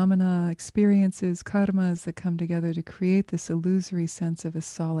phenomena, experiences, karmas that come together to create this illusory sense of a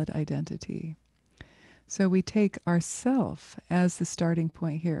solid identity. So we take ourself as the starting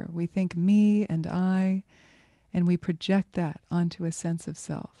point here. We think me and I, and we project that onto a sense of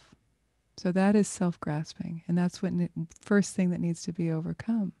self. So that is self-grasping, and that's what first thing that needs to be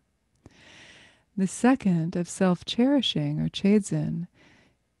overcome. The second of self-cherishing, or chedzin,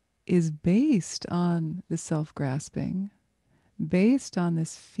 is based on the self-grasping, based on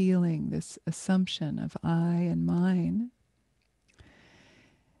this feeling, this assumption of I and mine.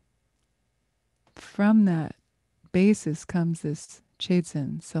 From that basis comes this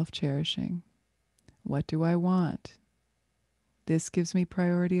chedzin, self-cherishing. What do I want? This gives me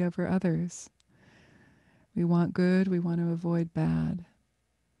priority over others. We want good, we want to avoid bad.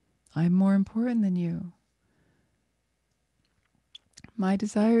 I'm more important than you. My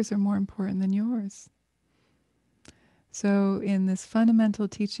desires are more important than yours. So in this fundamental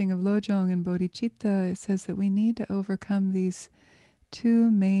teaching of Lojong and Bodhicitta, it says that we need to overcome these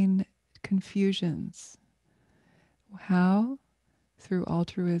two main confusions. How? Through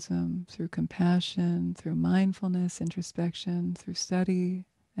altruism, through compassion, through mindfulness, introspection, through study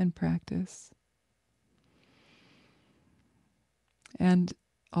and practice. And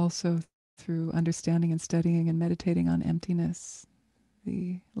also through understanding and studying and meditating on emptiness,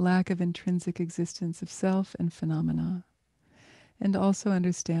 the lack of intrinsic existence of self and phenomena. And also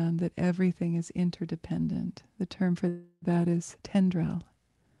understand that everything is interdependent. The term for that is tendril.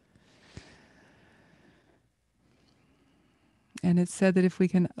 And it's said that if we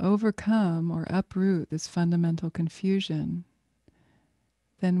can overcome or uproot this fundamental confusion,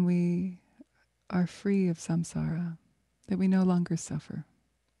 then we are free of samsara, that we no longer suffer.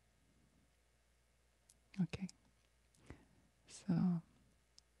 Okay. So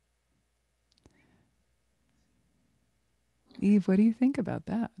Eve, what do you think about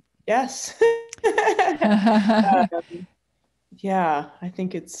that? Yes. Yeah, I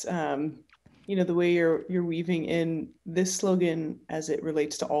think it's the way you're weaving in this slogan as it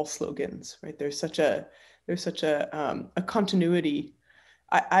relates to all slogans, right? There's such a continuity.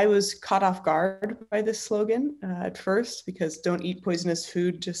 I was caught off guard by this slogan at first, because don't eat poisonous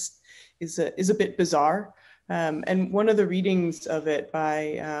food just is a bit bizarre. And one of the readings of it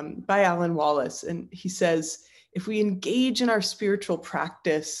by Alan Wallace, and he says, if we engage in our spiritual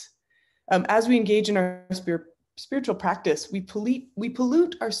practice, as we engage in our spiritual practice, we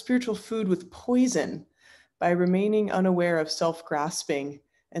pollute our spiritual food with poison by remaining unaware of self-grasping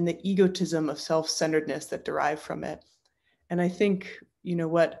and the egotism of self-centeredness that derive from it. And I think,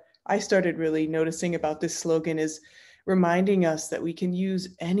 what I started really noticing about this slogan is reminding us that we can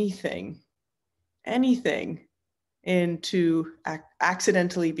use anything into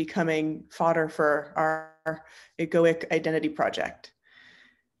accidentally becoming fodder for our egoic identity project.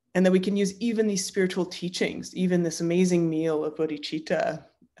 And that we can use even these spiritual teachings, even this amazing meal of Bodhicitta,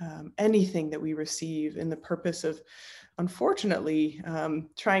 anything that we receive in the purpose of, unfortunately,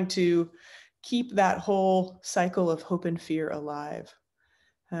 trying to keep that whole cycle of hope and fear alive.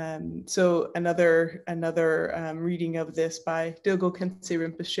 So another reading of this by Dilgo Khyentse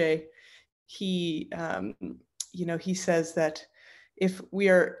Rinpoche, he says that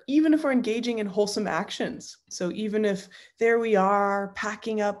even if we're engaging in wholesome actions, so even if there we are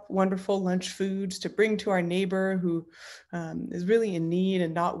packing up wonderful lunch foods to bring to our neighbor who is really in need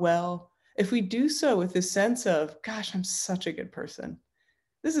and not well, if we do so with this sense of, gosh, I'm such a good person.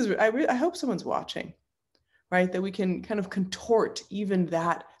 I hope someone's watching, right? That we can kind of contort even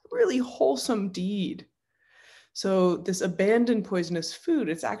that really wholesome deed. So this abandoned poisonous food,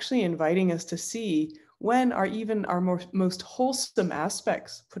 it's actually inviting us to see when are even our most wholesome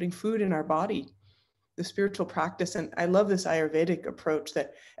aspects, putting food in our body, the spiritual practice. And I love this Ayurvedic approach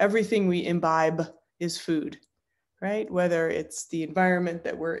that everything we imbibe is food, right? Whether it's the environment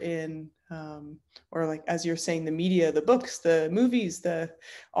that we're in, or like, as you're saying, the media, the books, the movies,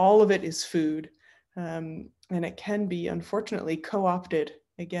 all of it is food. And it can be, unfortunately, co-opted,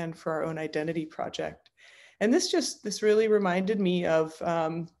 again, for our own identity project. And this really reminded me of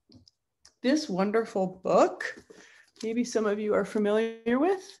this wonderful book, maybe some of you are familiar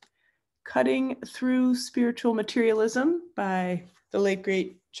with, Cutting Through Spiritual Materialism by the late,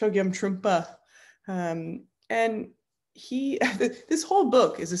 great Chogyam Trungpa. And this whole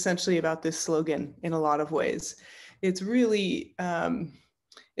book is essentially about this slogan in a lot of ways. It's really,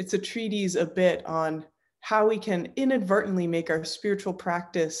 it's a treatise a bit on how we can inadvertently make our spiritual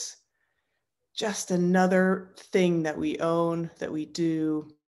practice just another thing that we own, that we do,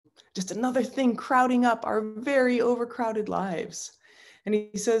 just another thing crowding up our very overcrowded lives. And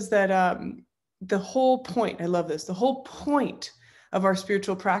he says that the whole point, I love this, the whole point of our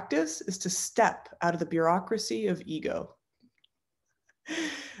spiritual practice is to step out of the bureaucracy of ego,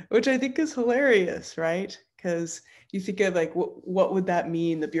 which I think is hilarious, right? Because you think of like, what would that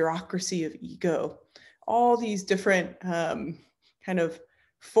mean? The bureaucracy of ego, all these different kind of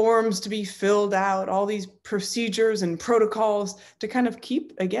forms to be filled out, all these procedures and protocols to kind of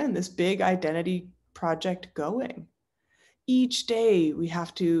keep, again, this big identity project going. Each day we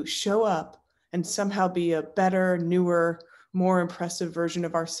have to show up and somehow be a better, newer, more impressive version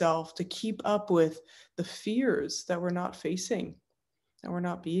of ourselves to keep up with the fears that we're not facing, that we're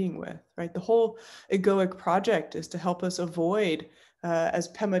not being with, right? The whole egoic project is to help us avoid,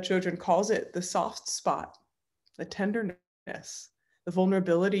 as Pema Chodron calls it, the soft spot, the tenderness, the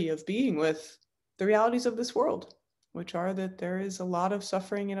vulnerability of being with the realities of this world, which are that there is a lot of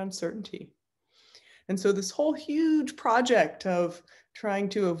suffering and uncertainty. And so this whole huge project of trying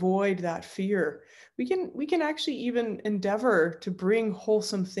to avoid that fear, we can actually even endeavor to bring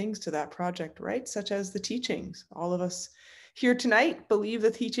wholesome things to that project, right? Such as the teachings. All of us here tonight believe the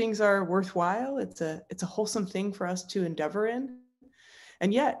teachings are worthwhile. It's a wholesome thing for us to endeavor in.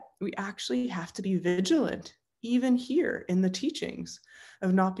 And yet we actually have to be vigilant, even here in the teachings,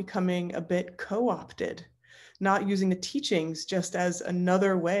 of not becoming a bit co-opted, not using the teachings just as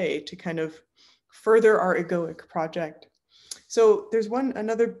another way to kind of further our egoic project. So there's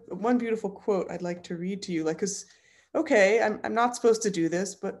one beautiful quote I'd like to read to you, like, because, okay, I'm not supposed to do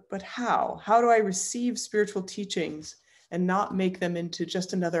this, but how? How do I receive spiritual teachings and not make them into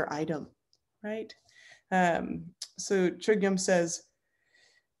just another item, right? So Chogyam says,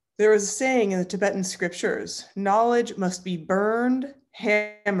 there is a saying in the Tibetan scriptures, knowledge must be burned,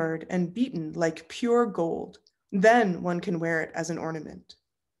 hammered, and beaten like pure gold. Then one can wear it as an ornament.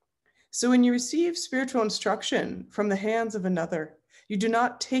 So when you receive spiritual instruction from the hands of another, You do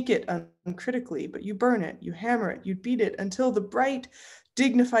not take it uncritically, but you burn it, you hammer it, you beat it until the bright,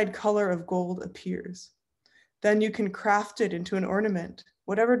 dignified color of gold appears. Then you can craft it into an ornament,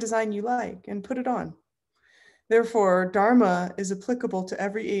 whatever design you like, and put it on. Therefore, Dharma is applicable to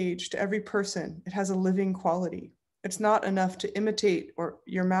every age, to every person. It has a living quality. It's not enough to imitate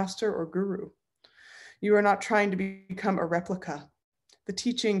your master or guru. You are not trying to become a replica. The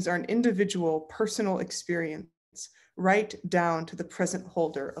teachings are an individual, personal experience, right down to the present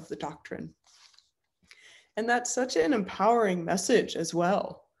holder of the doctrine. And that's such an empowering message as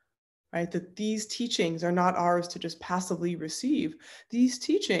well, right? That these teachings are not ours to just passively receive. These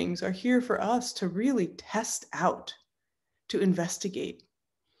teachings are here for us to really test out, to investigate.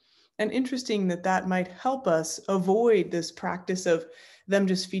 And interesting that that might help us avoid this practice of them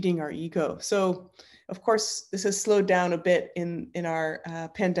just feeding our ego. So, of course, this has slowed down a bit in our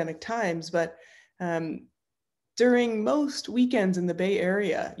pandemic times, but during most weekends in the Bay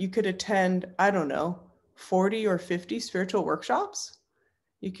Area, you could attend, I don't know, 40 or 50 spiritual workshops.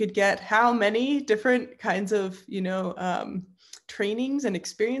 You could get how many different kinds of, trainings and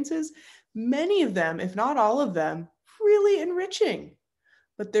experiences, many of them, if not all of them, really enriching.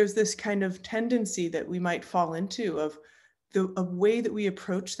 But there's this kind of tendency that we might fall into of a way that we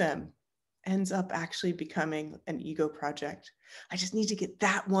approach them ends up actually becoming an ego project. I just need to get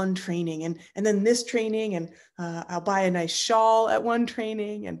that one training and then this training, and I'll buy a nice shawl at one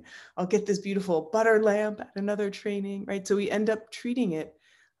training, and I'll get this beautiful butter lamp at another training, right? So we end up treating it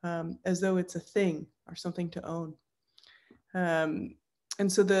as though it's a thing or something to own. And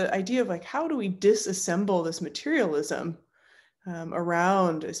so the idea of like, how do we disassemble this materialism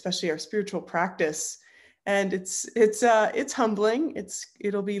around, especially our spiritual practice? And it's humbling.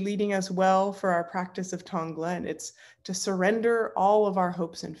 It'll be leading us well for our practice of Tonglen. It's to surrender all of our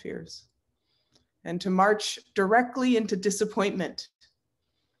hopes and fears and to march directly into disappointment.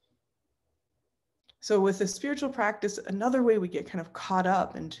 So with the spiritual practice, another way we get kind of caught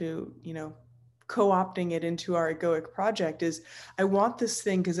up into, co-opting it into our egoic project is, I want this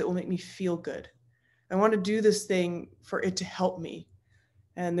thing because it will make me feel good. I want to do this thing for it to help me.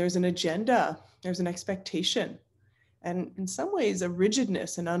 And there's an agenda, there's an expectation, and in some ways a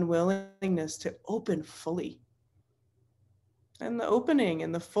rigidness and unwillingness to open fully. And the opening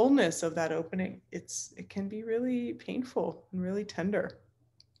and the fullness of that opening, it can be really painful and really tender.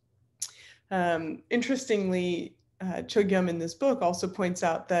 Interestingly, Chogyam in this book also points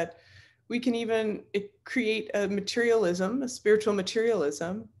out that we can even create a spiritual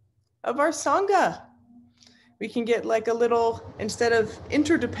materialism of our Sangha. We can get like a little, instead of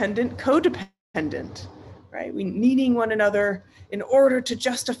interdependent, codependent, right? We needing one another in order to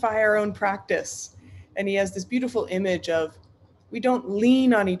justify our own practice. And he has this beautiful image of, we don't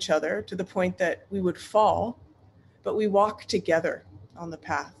lean on each other to the point that we would fall, but we walk together on the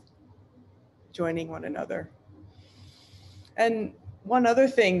path, joining one another. And one other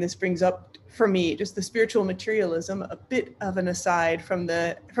thing this brings up for me, just the spiritual materialism, a bit of an aside from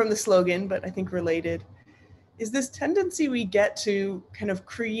the slogan, but I think related, is this tendency we get to kind of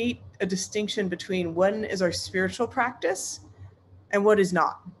create a distinction between what is our spiritual practice and what is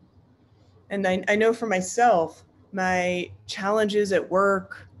not. And I know for myself, my challenges at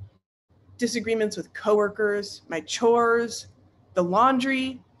work, disagreements with coworkers, my chores, the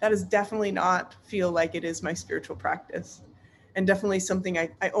laundry, that does definitely not feel like it is my spiritual practice. And definitely something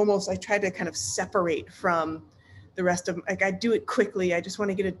I try to kind of separate from the rest of, like, I do it quickly. I just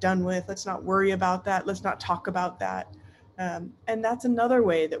want to get it done with. Let's not worry about that. Let's not talk about that. And that's another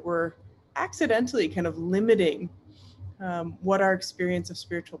way that we're accidentally kind of limiting what our experience of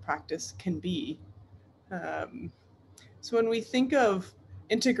spiritual practice can be. So when we think of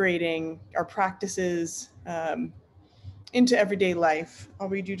integrating our practices into everyday life, I'll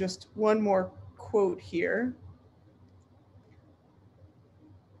read you just one more quote here.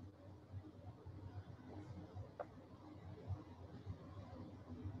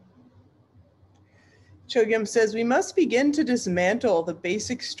 Chogyam says, we must begin to dismantle the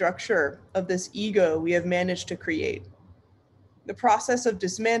basic structure of this ego we have managed to create. The process of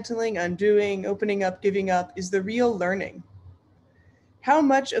dismantling, undoing, opening up, giving up is the real learning. How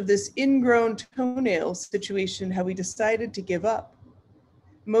much of this ingrown toenail situation have we decided to give up?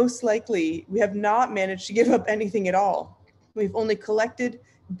 Most likely, we have not managed to give up anything at all. We've only collected,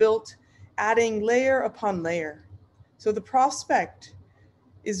 built, adding layer upon layer. So the prospect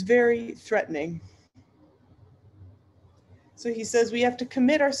is very threatening. So he says we have to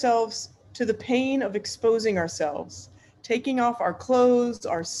commit ourselves to the pain of exposing ourselves, taking off our clothes,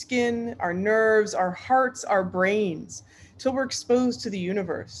 our skin, our nerves, our hearts, our brains, till we're exposed to the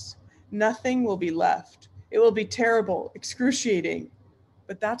universe. Nothing will be left. It will be terrible, excruciating,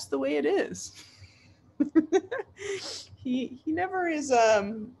 but that's the way it is. he never is,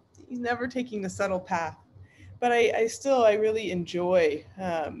 he's never taking the subtle path. But I really enjoy,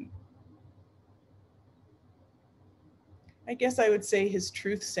 I guess I would say, his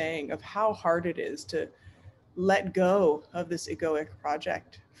truth saying of how hard it is to let go of this egoic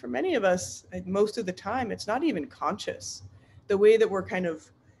project. For many of us, most of the time, it's not even conscious. The way that we're kind of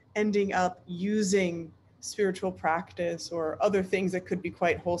ending up using spiritual practice or other things that could be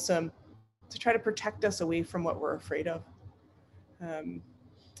quite wholesome to try to protect us away from what we're afraid of.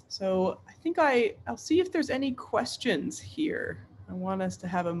 So I think I'll see if there's any questions here. I want us to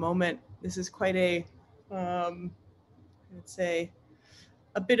have a moment. This is quite a, let's say,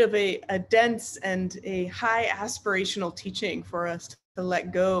 a bit of a dense and a high aspirational teaching for us to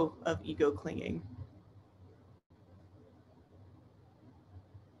let go of ego clinging.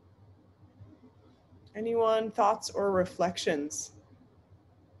 Anyone, thoughts or reflections?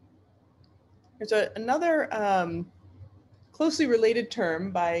 There's another closely related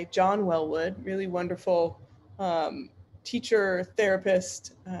term by John Wellwood, really wonderful teacher,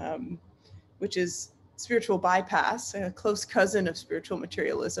 therapist, which is spiritual bypass, a close cousin of spiritual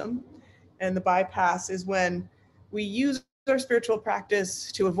materialism. And the bypass is when we use our spiritual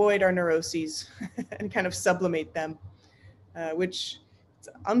practice to avoid our neuroses and kind of sublimate them, which is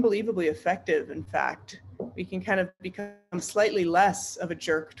unbelievably effective. In fact, we can kind of become slightly less of a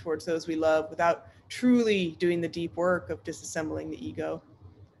jerk towards those we love without truly doing the deep work of disassembling the ego.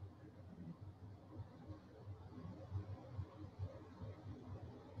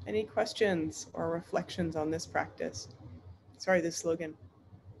 Any questions or reflections on this practice? Sorry, this slogan.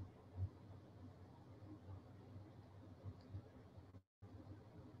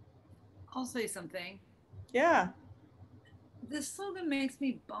 I'll say something. Yeah. This slogan makes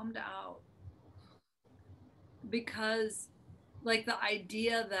me bummed out because, like, the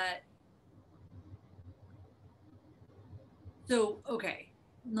idea that, so, okay,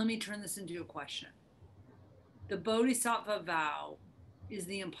 let me turn this into a question. The Bodhisattva vow is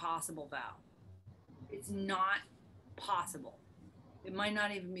the impossible vow. It's not possible. It might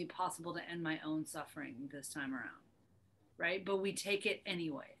not even be possible to end my own suffering this time around, right? But we take it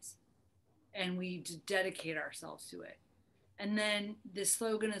anyways, and we dedicate ourselves to it. And then this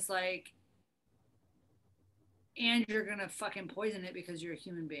slogan is like, and you're gonna fucking poison it because you're a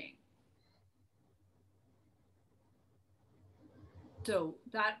human being. So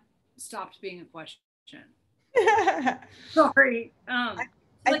that stopped being a question. Sorry. I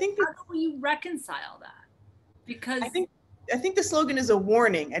think that, how do you reconcile that? Because I think the slogan is a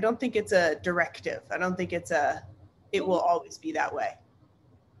warning. I don't think it's a directive. I don't think it's it will always be that way.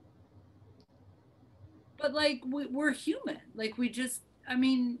 But like we're human. Like we just, I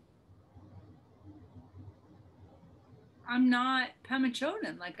mean, I'm not Pema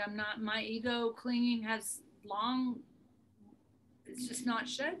Chodron. Like I'm not, my ego clinging has long, it's just not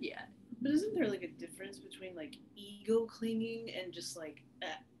shed yet. But isn't there like a difference between like ego clinging and just like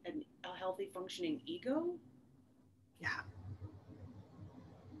a healthy functioning ego? Yeah.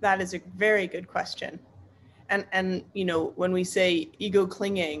 That is a very good question. And you know, when we say ego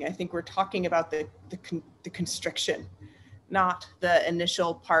clinging, I think we're talking about the constriction, not the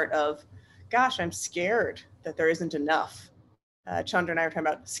initial part of, gosh, I'm scared that there isn't enough. Chandra and I were talking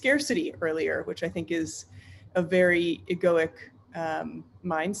about scarcity earlier, which I think is a very egoic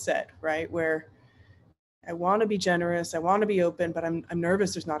mindset, right? Where I want to be generous, I want to be open, but I'm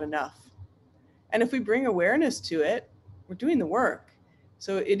nervous there's not enough. And if we bring awareness to it, we're doing the work.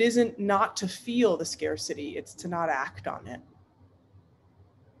 So it isn't not to feel the scarcity, it's to not act on it.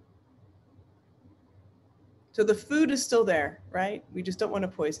 So the food is still there, right? We just don't want to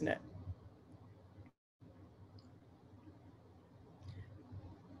poison it.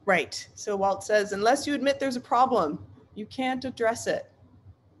 Right. So Walt says, unless you admit there's a problem, you can't address it.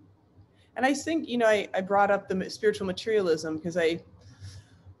 And I think, you know, I brought up the spiritual materialism because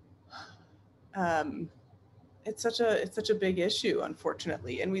it's such a big issue,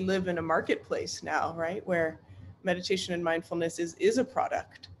 unfortunately. And we live in a marketplace now, right, where meditation and mindfulness is a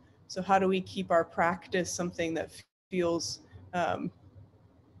product. So how do we keep our practice something that feels,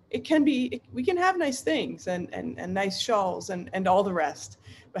 it can be, we can have nice things and nice shawls and all the rest,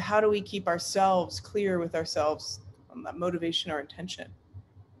 but how do we keep ourselves clear with ourselves on that motivation or intention?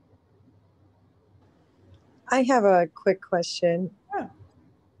 I have a quick question. Yeah.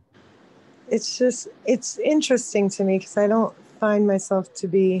 It's interesting to me because I don't find myself to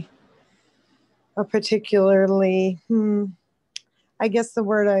be a particularly, I guess the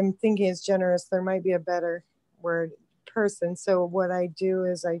word I'm thinking is generous. There might be a better word, person. So what I do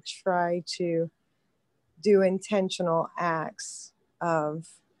is I try to do intentional acts of,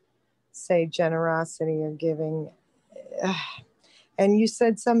 say, generosity or giving. And you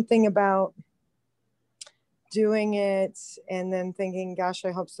said something about doing it and then thinking, gosh,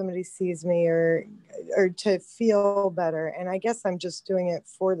 I hope somebody sees me, or to feel better. And I guess I'm just doing it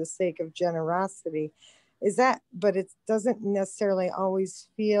for the sake of generosity. Is that, but it doesn't necessarily always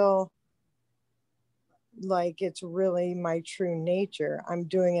feel like it's really my true nature. I'm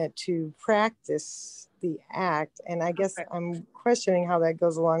doing it to practice the act. And I guess I'm questioning how that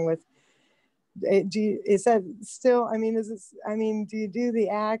goes along with, is that still, I mean, do you do the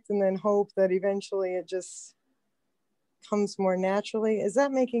act and then hope that eventually it just comes more naturally? Is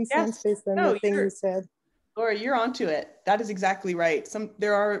that making sense based on the thing you said? Laura, you're onto it. That is exactly right.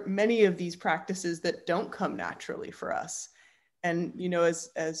 There are many of these practices that don't come naturally for us. And, you know, as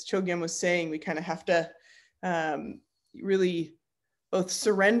Chogyam was saying, we kind of have to really both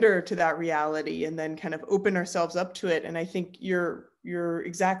surrender to that reality and then kind of open ourselves up to it. And I think you're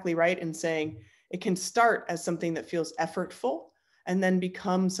exactly right in saying it can start as something that feels effortful and then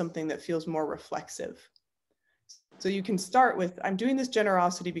become something that feels more reflexive. So you can start with, I'm doing this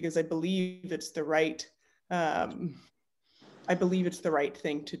generosity because I believe it's the right, I believe it's the right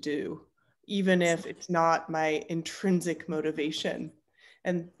thing to do, even if it's not my intrinsic motivation.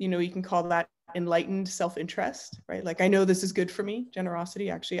 And, you know, you can call that enlightened self-interest, right? Like, I know this is good for me. Generosity,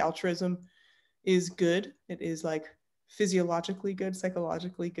 actually, altruism is good. It is like physiologically good,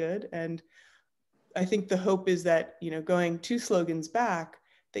 psychologically good. And I think the hope is that, you know, going 2 slogans back,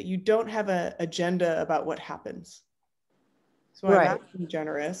 that you don't have an agenda about what happens. So I'm acting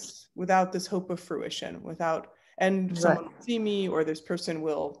generous without this hope of fruition, someone will see me, or this person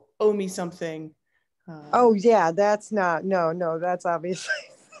will owe me something. Oh yeah, that's not, no, that's obviously,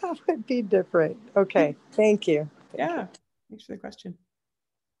 that would be different. Okay, thank you. Thanks for the question.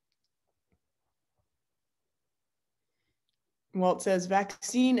 Walt says,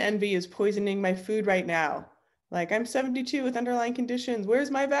 vaccine envy is poisoning my food right now. Like, I'm 72 with underlying conditions.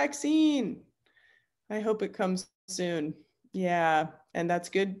 Where's my vaccine? I hope it comes soon. Yeah, and that's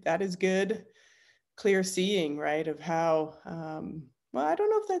good. That is good, clear seeing, right, of how, well, I don't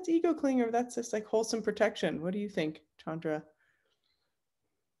know if that's ego clinging or if that's just like wholesome protection. What do you think, Chandra?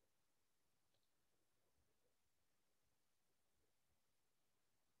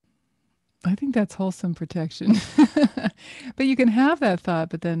 I think that's wholesome protection. But you can have that thought,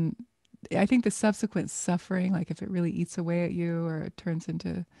 but then I think the subsequent suffering, like if it really eats away at you or it turns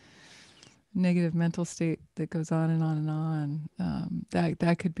into negative mental state that goes on and on and on,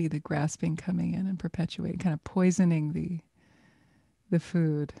 that could be the grasping coming in and perpetuating, kind of poisoning the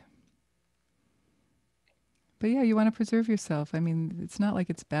food. But yeah, you want to preserve yourself. I mean, it's not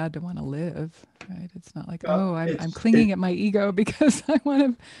like it's bad to want to live, right? It's not like, I'm clinging at my ego because I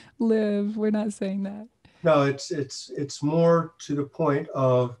want to live. We're not saying that. No, it's more to the point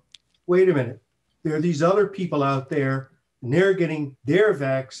of, wait a minute, there are these other people out there and they're getting their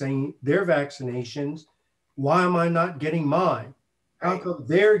vaccinations. Why am I not getting mine? How come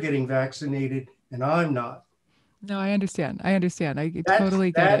they're getting vaccinated and I'm not? No, I understand. I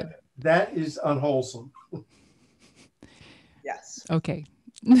totally get it. That is unwholesome. Yes. Okay.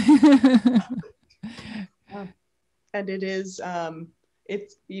 And it is,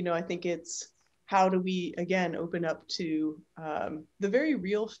 it's, you know, I think it's, how do we, again, open up to the very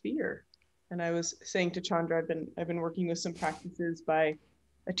real fear? And I was saying to Chandra, I've been working with some practices by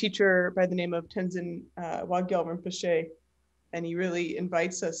a teacher by the name of Tenzin Wangyal Rinpoche, and he really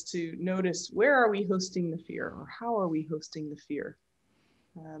invites us to notice, where are we hosting the fear, or how are we hosting the fear?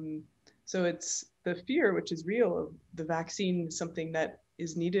 So it's the fear, which is real, of the vaccine, something that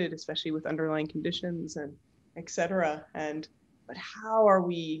is needed, especially with underlying conditions and et cetera. But how are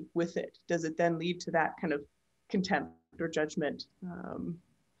we with it? Does it then lead to that kind of contempt or judgment,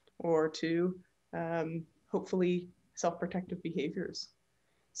 or to hopefully self-protective behaviors?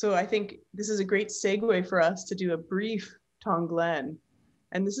 So I think this is a great segue for us to do a brief Tonglen.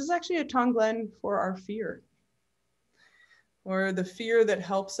 And this is actually a Tonglen for our fear, or the fear that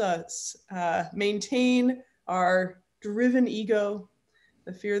helps us maintain our driven ego,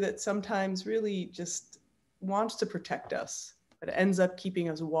 the fear that sometimes really just wants to protect us, but ends up keeping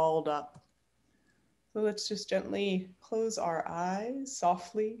us walled up. So let's just gently close our eyes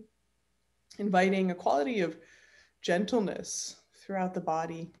softly, inviting a quality of gentleness throughout the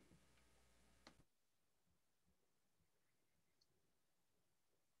body.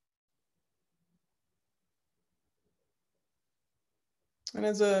 And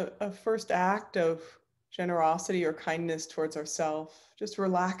as a first act of generosity or kindness towards ourselves, just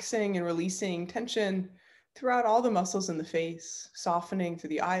relaxing and releasing tension throughout all the muscles in the face, softening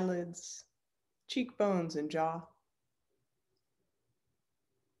through the eyelids, cheekbones, and jaw.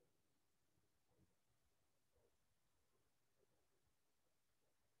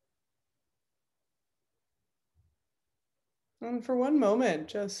 And for one moment,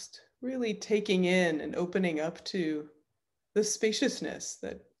 just really taking in and opening up to the spaciousness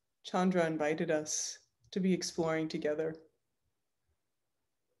that Chandra invited us to be exploring together.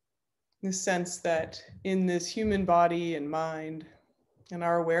 The sense that in this human body and mind and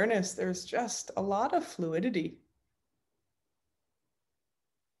our awareness, there's just a lot of fluidity.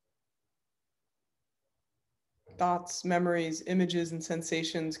 Thoughts, memories, images, and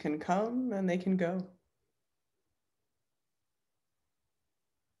sensations can come and they can go.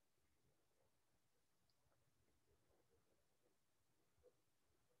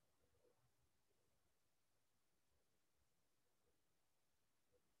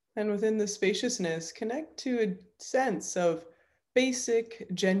 And within the spaciousness, connect to a sense of basic,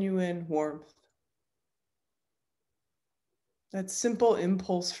 genuine warmth. That simple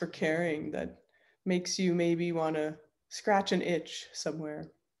impulse for caring that makes you maybe want to scratch an itch somewhere,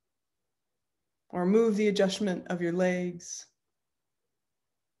 or move the adjustment of your legs.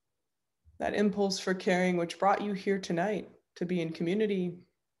 That impulse for caring which brought you here tonight to be in community,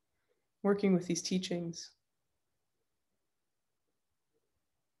 working with these teachings.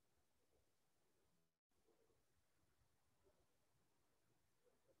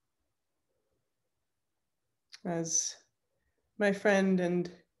 As my friend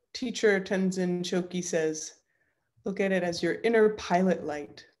and teacher Tenzin Choki says, look at it as your inner pilot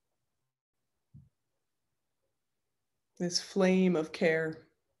light. This flame of care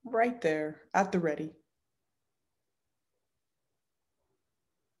right there at the ready.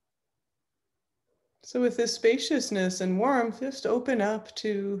 So with this spaciousness and warmth, just open up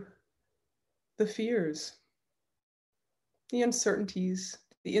to the fears, the uncertainties,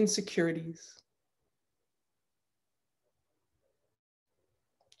 the insecurities.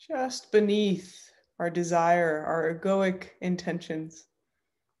 Just beneath our desire, our egoic intentions.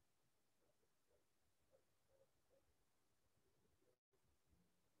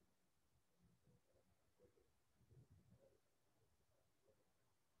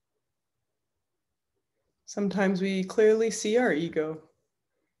 Sometimes we clearly see our ego,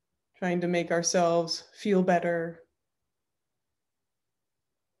 trying to make ourselves feel better,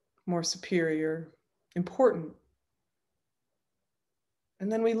 more superior, important.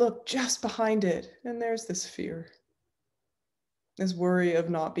 And then we look just behind it, and there's this fear, this worry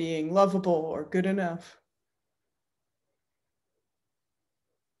of not being lovable or good enough.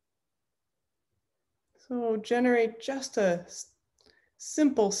 So generate just a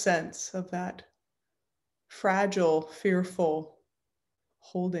simple sense of that fragile, fearful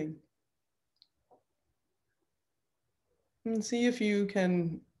holding. And see if you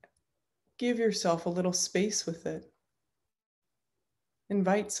can give yourself a little space with it.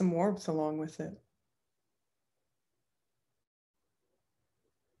 Invite some warmth along with it.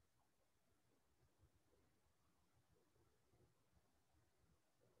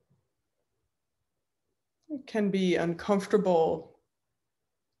 It can be uncomfortable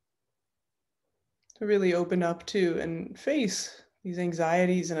to really open up to and face these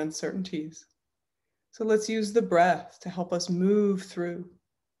anxieties and uncertainties. So let's use the breath to help us move through.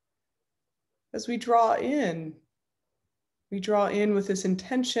 As we draw in with this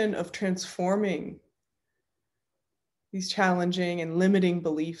intention of transforming these challenging and limiting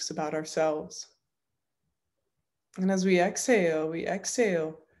beliefs about ourselves. And as we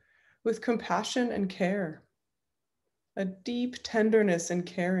exhale with compassion and care, a deep tenderness and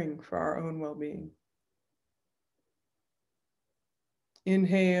caring for our own well-being.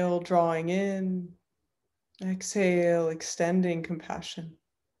 Inhale, drawing in. Exhale, extending compassion.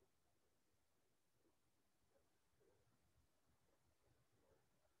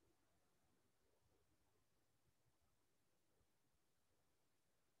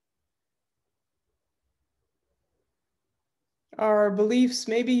 Our beliefs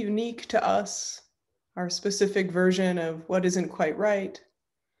may be unique to us, our specific version of what isn't quite right,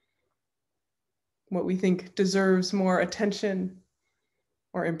 what we think deserves more attention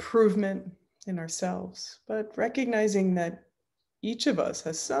or improvement in ourselves, but recognizing that each of us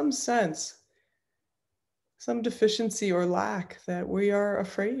has some sense, some deficiency or lack that we are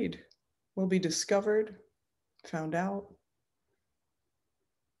afraid will be discovered, found out.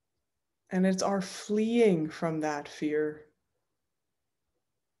 And it's our fleeing from that fear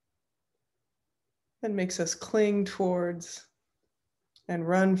that makes us cling towards and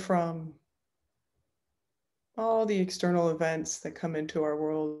run from all the external events that come into our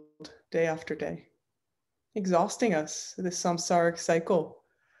world day after day, exhausting us, this samsaric cycle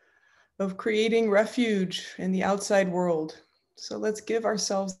of creating refuge in the outside world. So let's give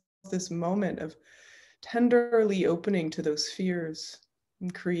ourselves this moment of tenderly opening to those fears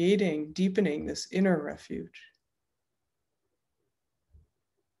and creating, deepening this inner refuge.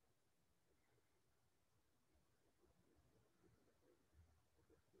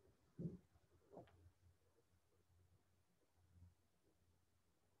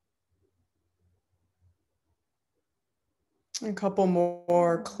 A couple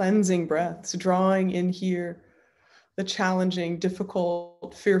more cleansing breaths, drawing in here the challenging,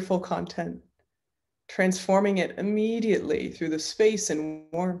 difficult, fearful content, transforming it immediately through the space and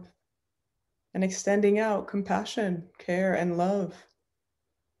warmth, and extending out compassion, care, and love.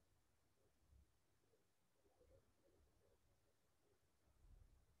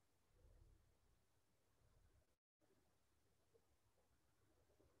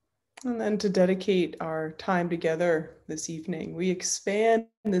 And then to dedicate our time together this evening, we expand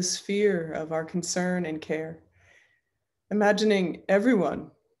the sphere of our concern and care, imagining everyone,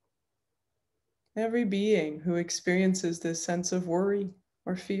 every being who experiences this sense of worry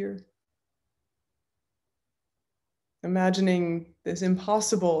or fear. Imagining this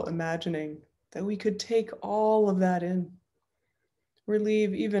impossible imagining that we could take all of that in,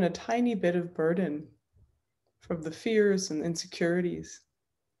 relieve even a tiny bit of burden from the fears and insecurities,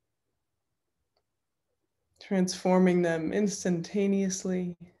 transforming them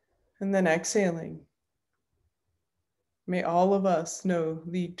instantaneously, and then exhaling. May all of us know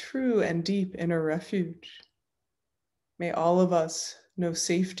the true and deep inner refuge. May all of us know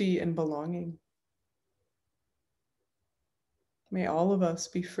safety and belonging. May all of us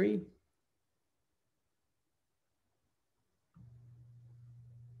be free.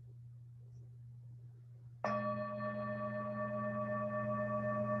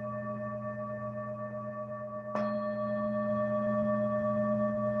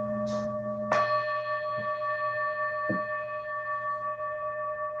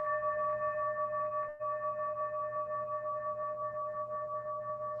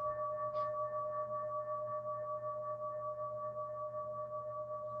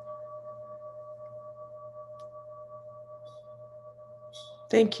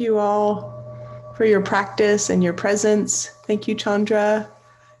 Thank you all for your practice and your presence. Thank you, Chandra.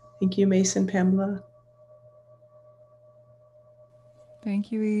 Thank you, Mason, Pamela.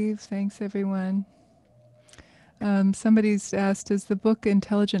 Thank you, Eve. Thanks, everyone. Somebody's asked, does the book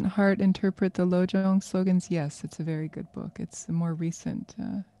Intelligent Heart interpret the Lojong Slogans? Yes, it's a very good book. It's a more recent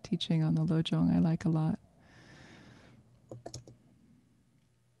teaching on the Lojong I like a lot.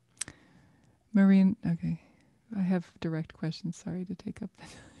 Maureen, okay. I have direct questions. Sorry to take up the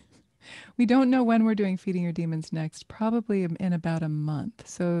time. We don't know when we're doing Feeding Your Demons next, probably in about a month.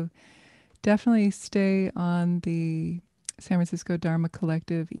 So definitely stay on the San Francisco Dharma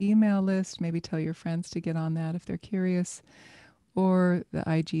Collective email list. Maybe tell your friends to get on that if they're curious, or the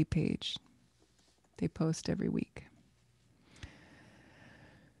IG page. They post every week.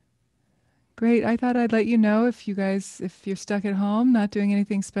 Great. I thought I'd let you know if you're stuck at home, not doing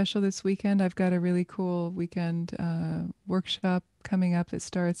anything special this weekend. I've got a really cool weekend workshop coming up that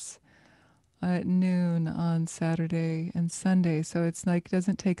starts at noon on Saturday and Sunday. So it's like,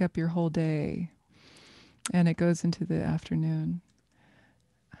 doesn't take up your whole day. And it goes into the afternoon.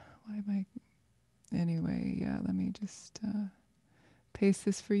 Why am I? Anyway, yeah, let me just paste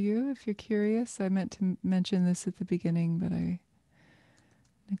this for you if you're curious. I meant to mention this at the beginning, but I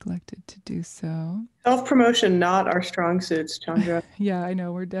neglected to do so. Self-promotion, not our strong suits, Chandra. Yeah, I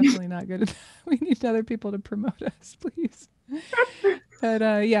know. We're definitely not good at that. We need other people to promote us, please. But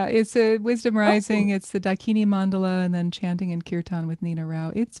yeah, it's a Wisdom Rising. It's the Dakini Mandala and then chanting and kirtan with Nina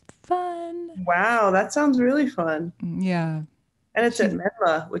Rao. It's fun. Wow, that sounds really fun. Yeah. And it's at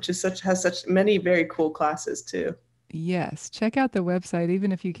Menla, which is has such many very cool classes too. Yes. Check out the website.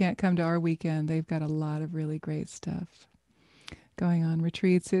 Even if you can't come to our weekend, they've got a lot of really great stuff going on.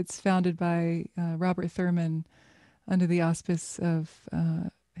 Retreats. It's founded by Robert Thurman under the auspice of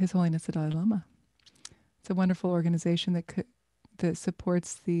His Holiness the Dalai Lama. It's a wonderful organization that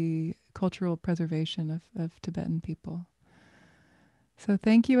supports the cultural preservation of Tibetan people. So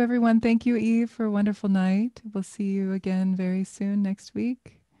thank you, everyone. Thank you, Eve, for a wonderful night. We'll see you again very soon next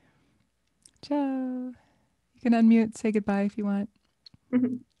week. Ciao. You can unmute, say goodbye if you want. Thank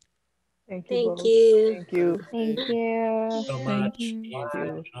you. Thank Both. you. Thank you. Thank you. So Thank much, you. Eve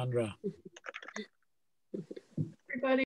and Chandra. Everybody.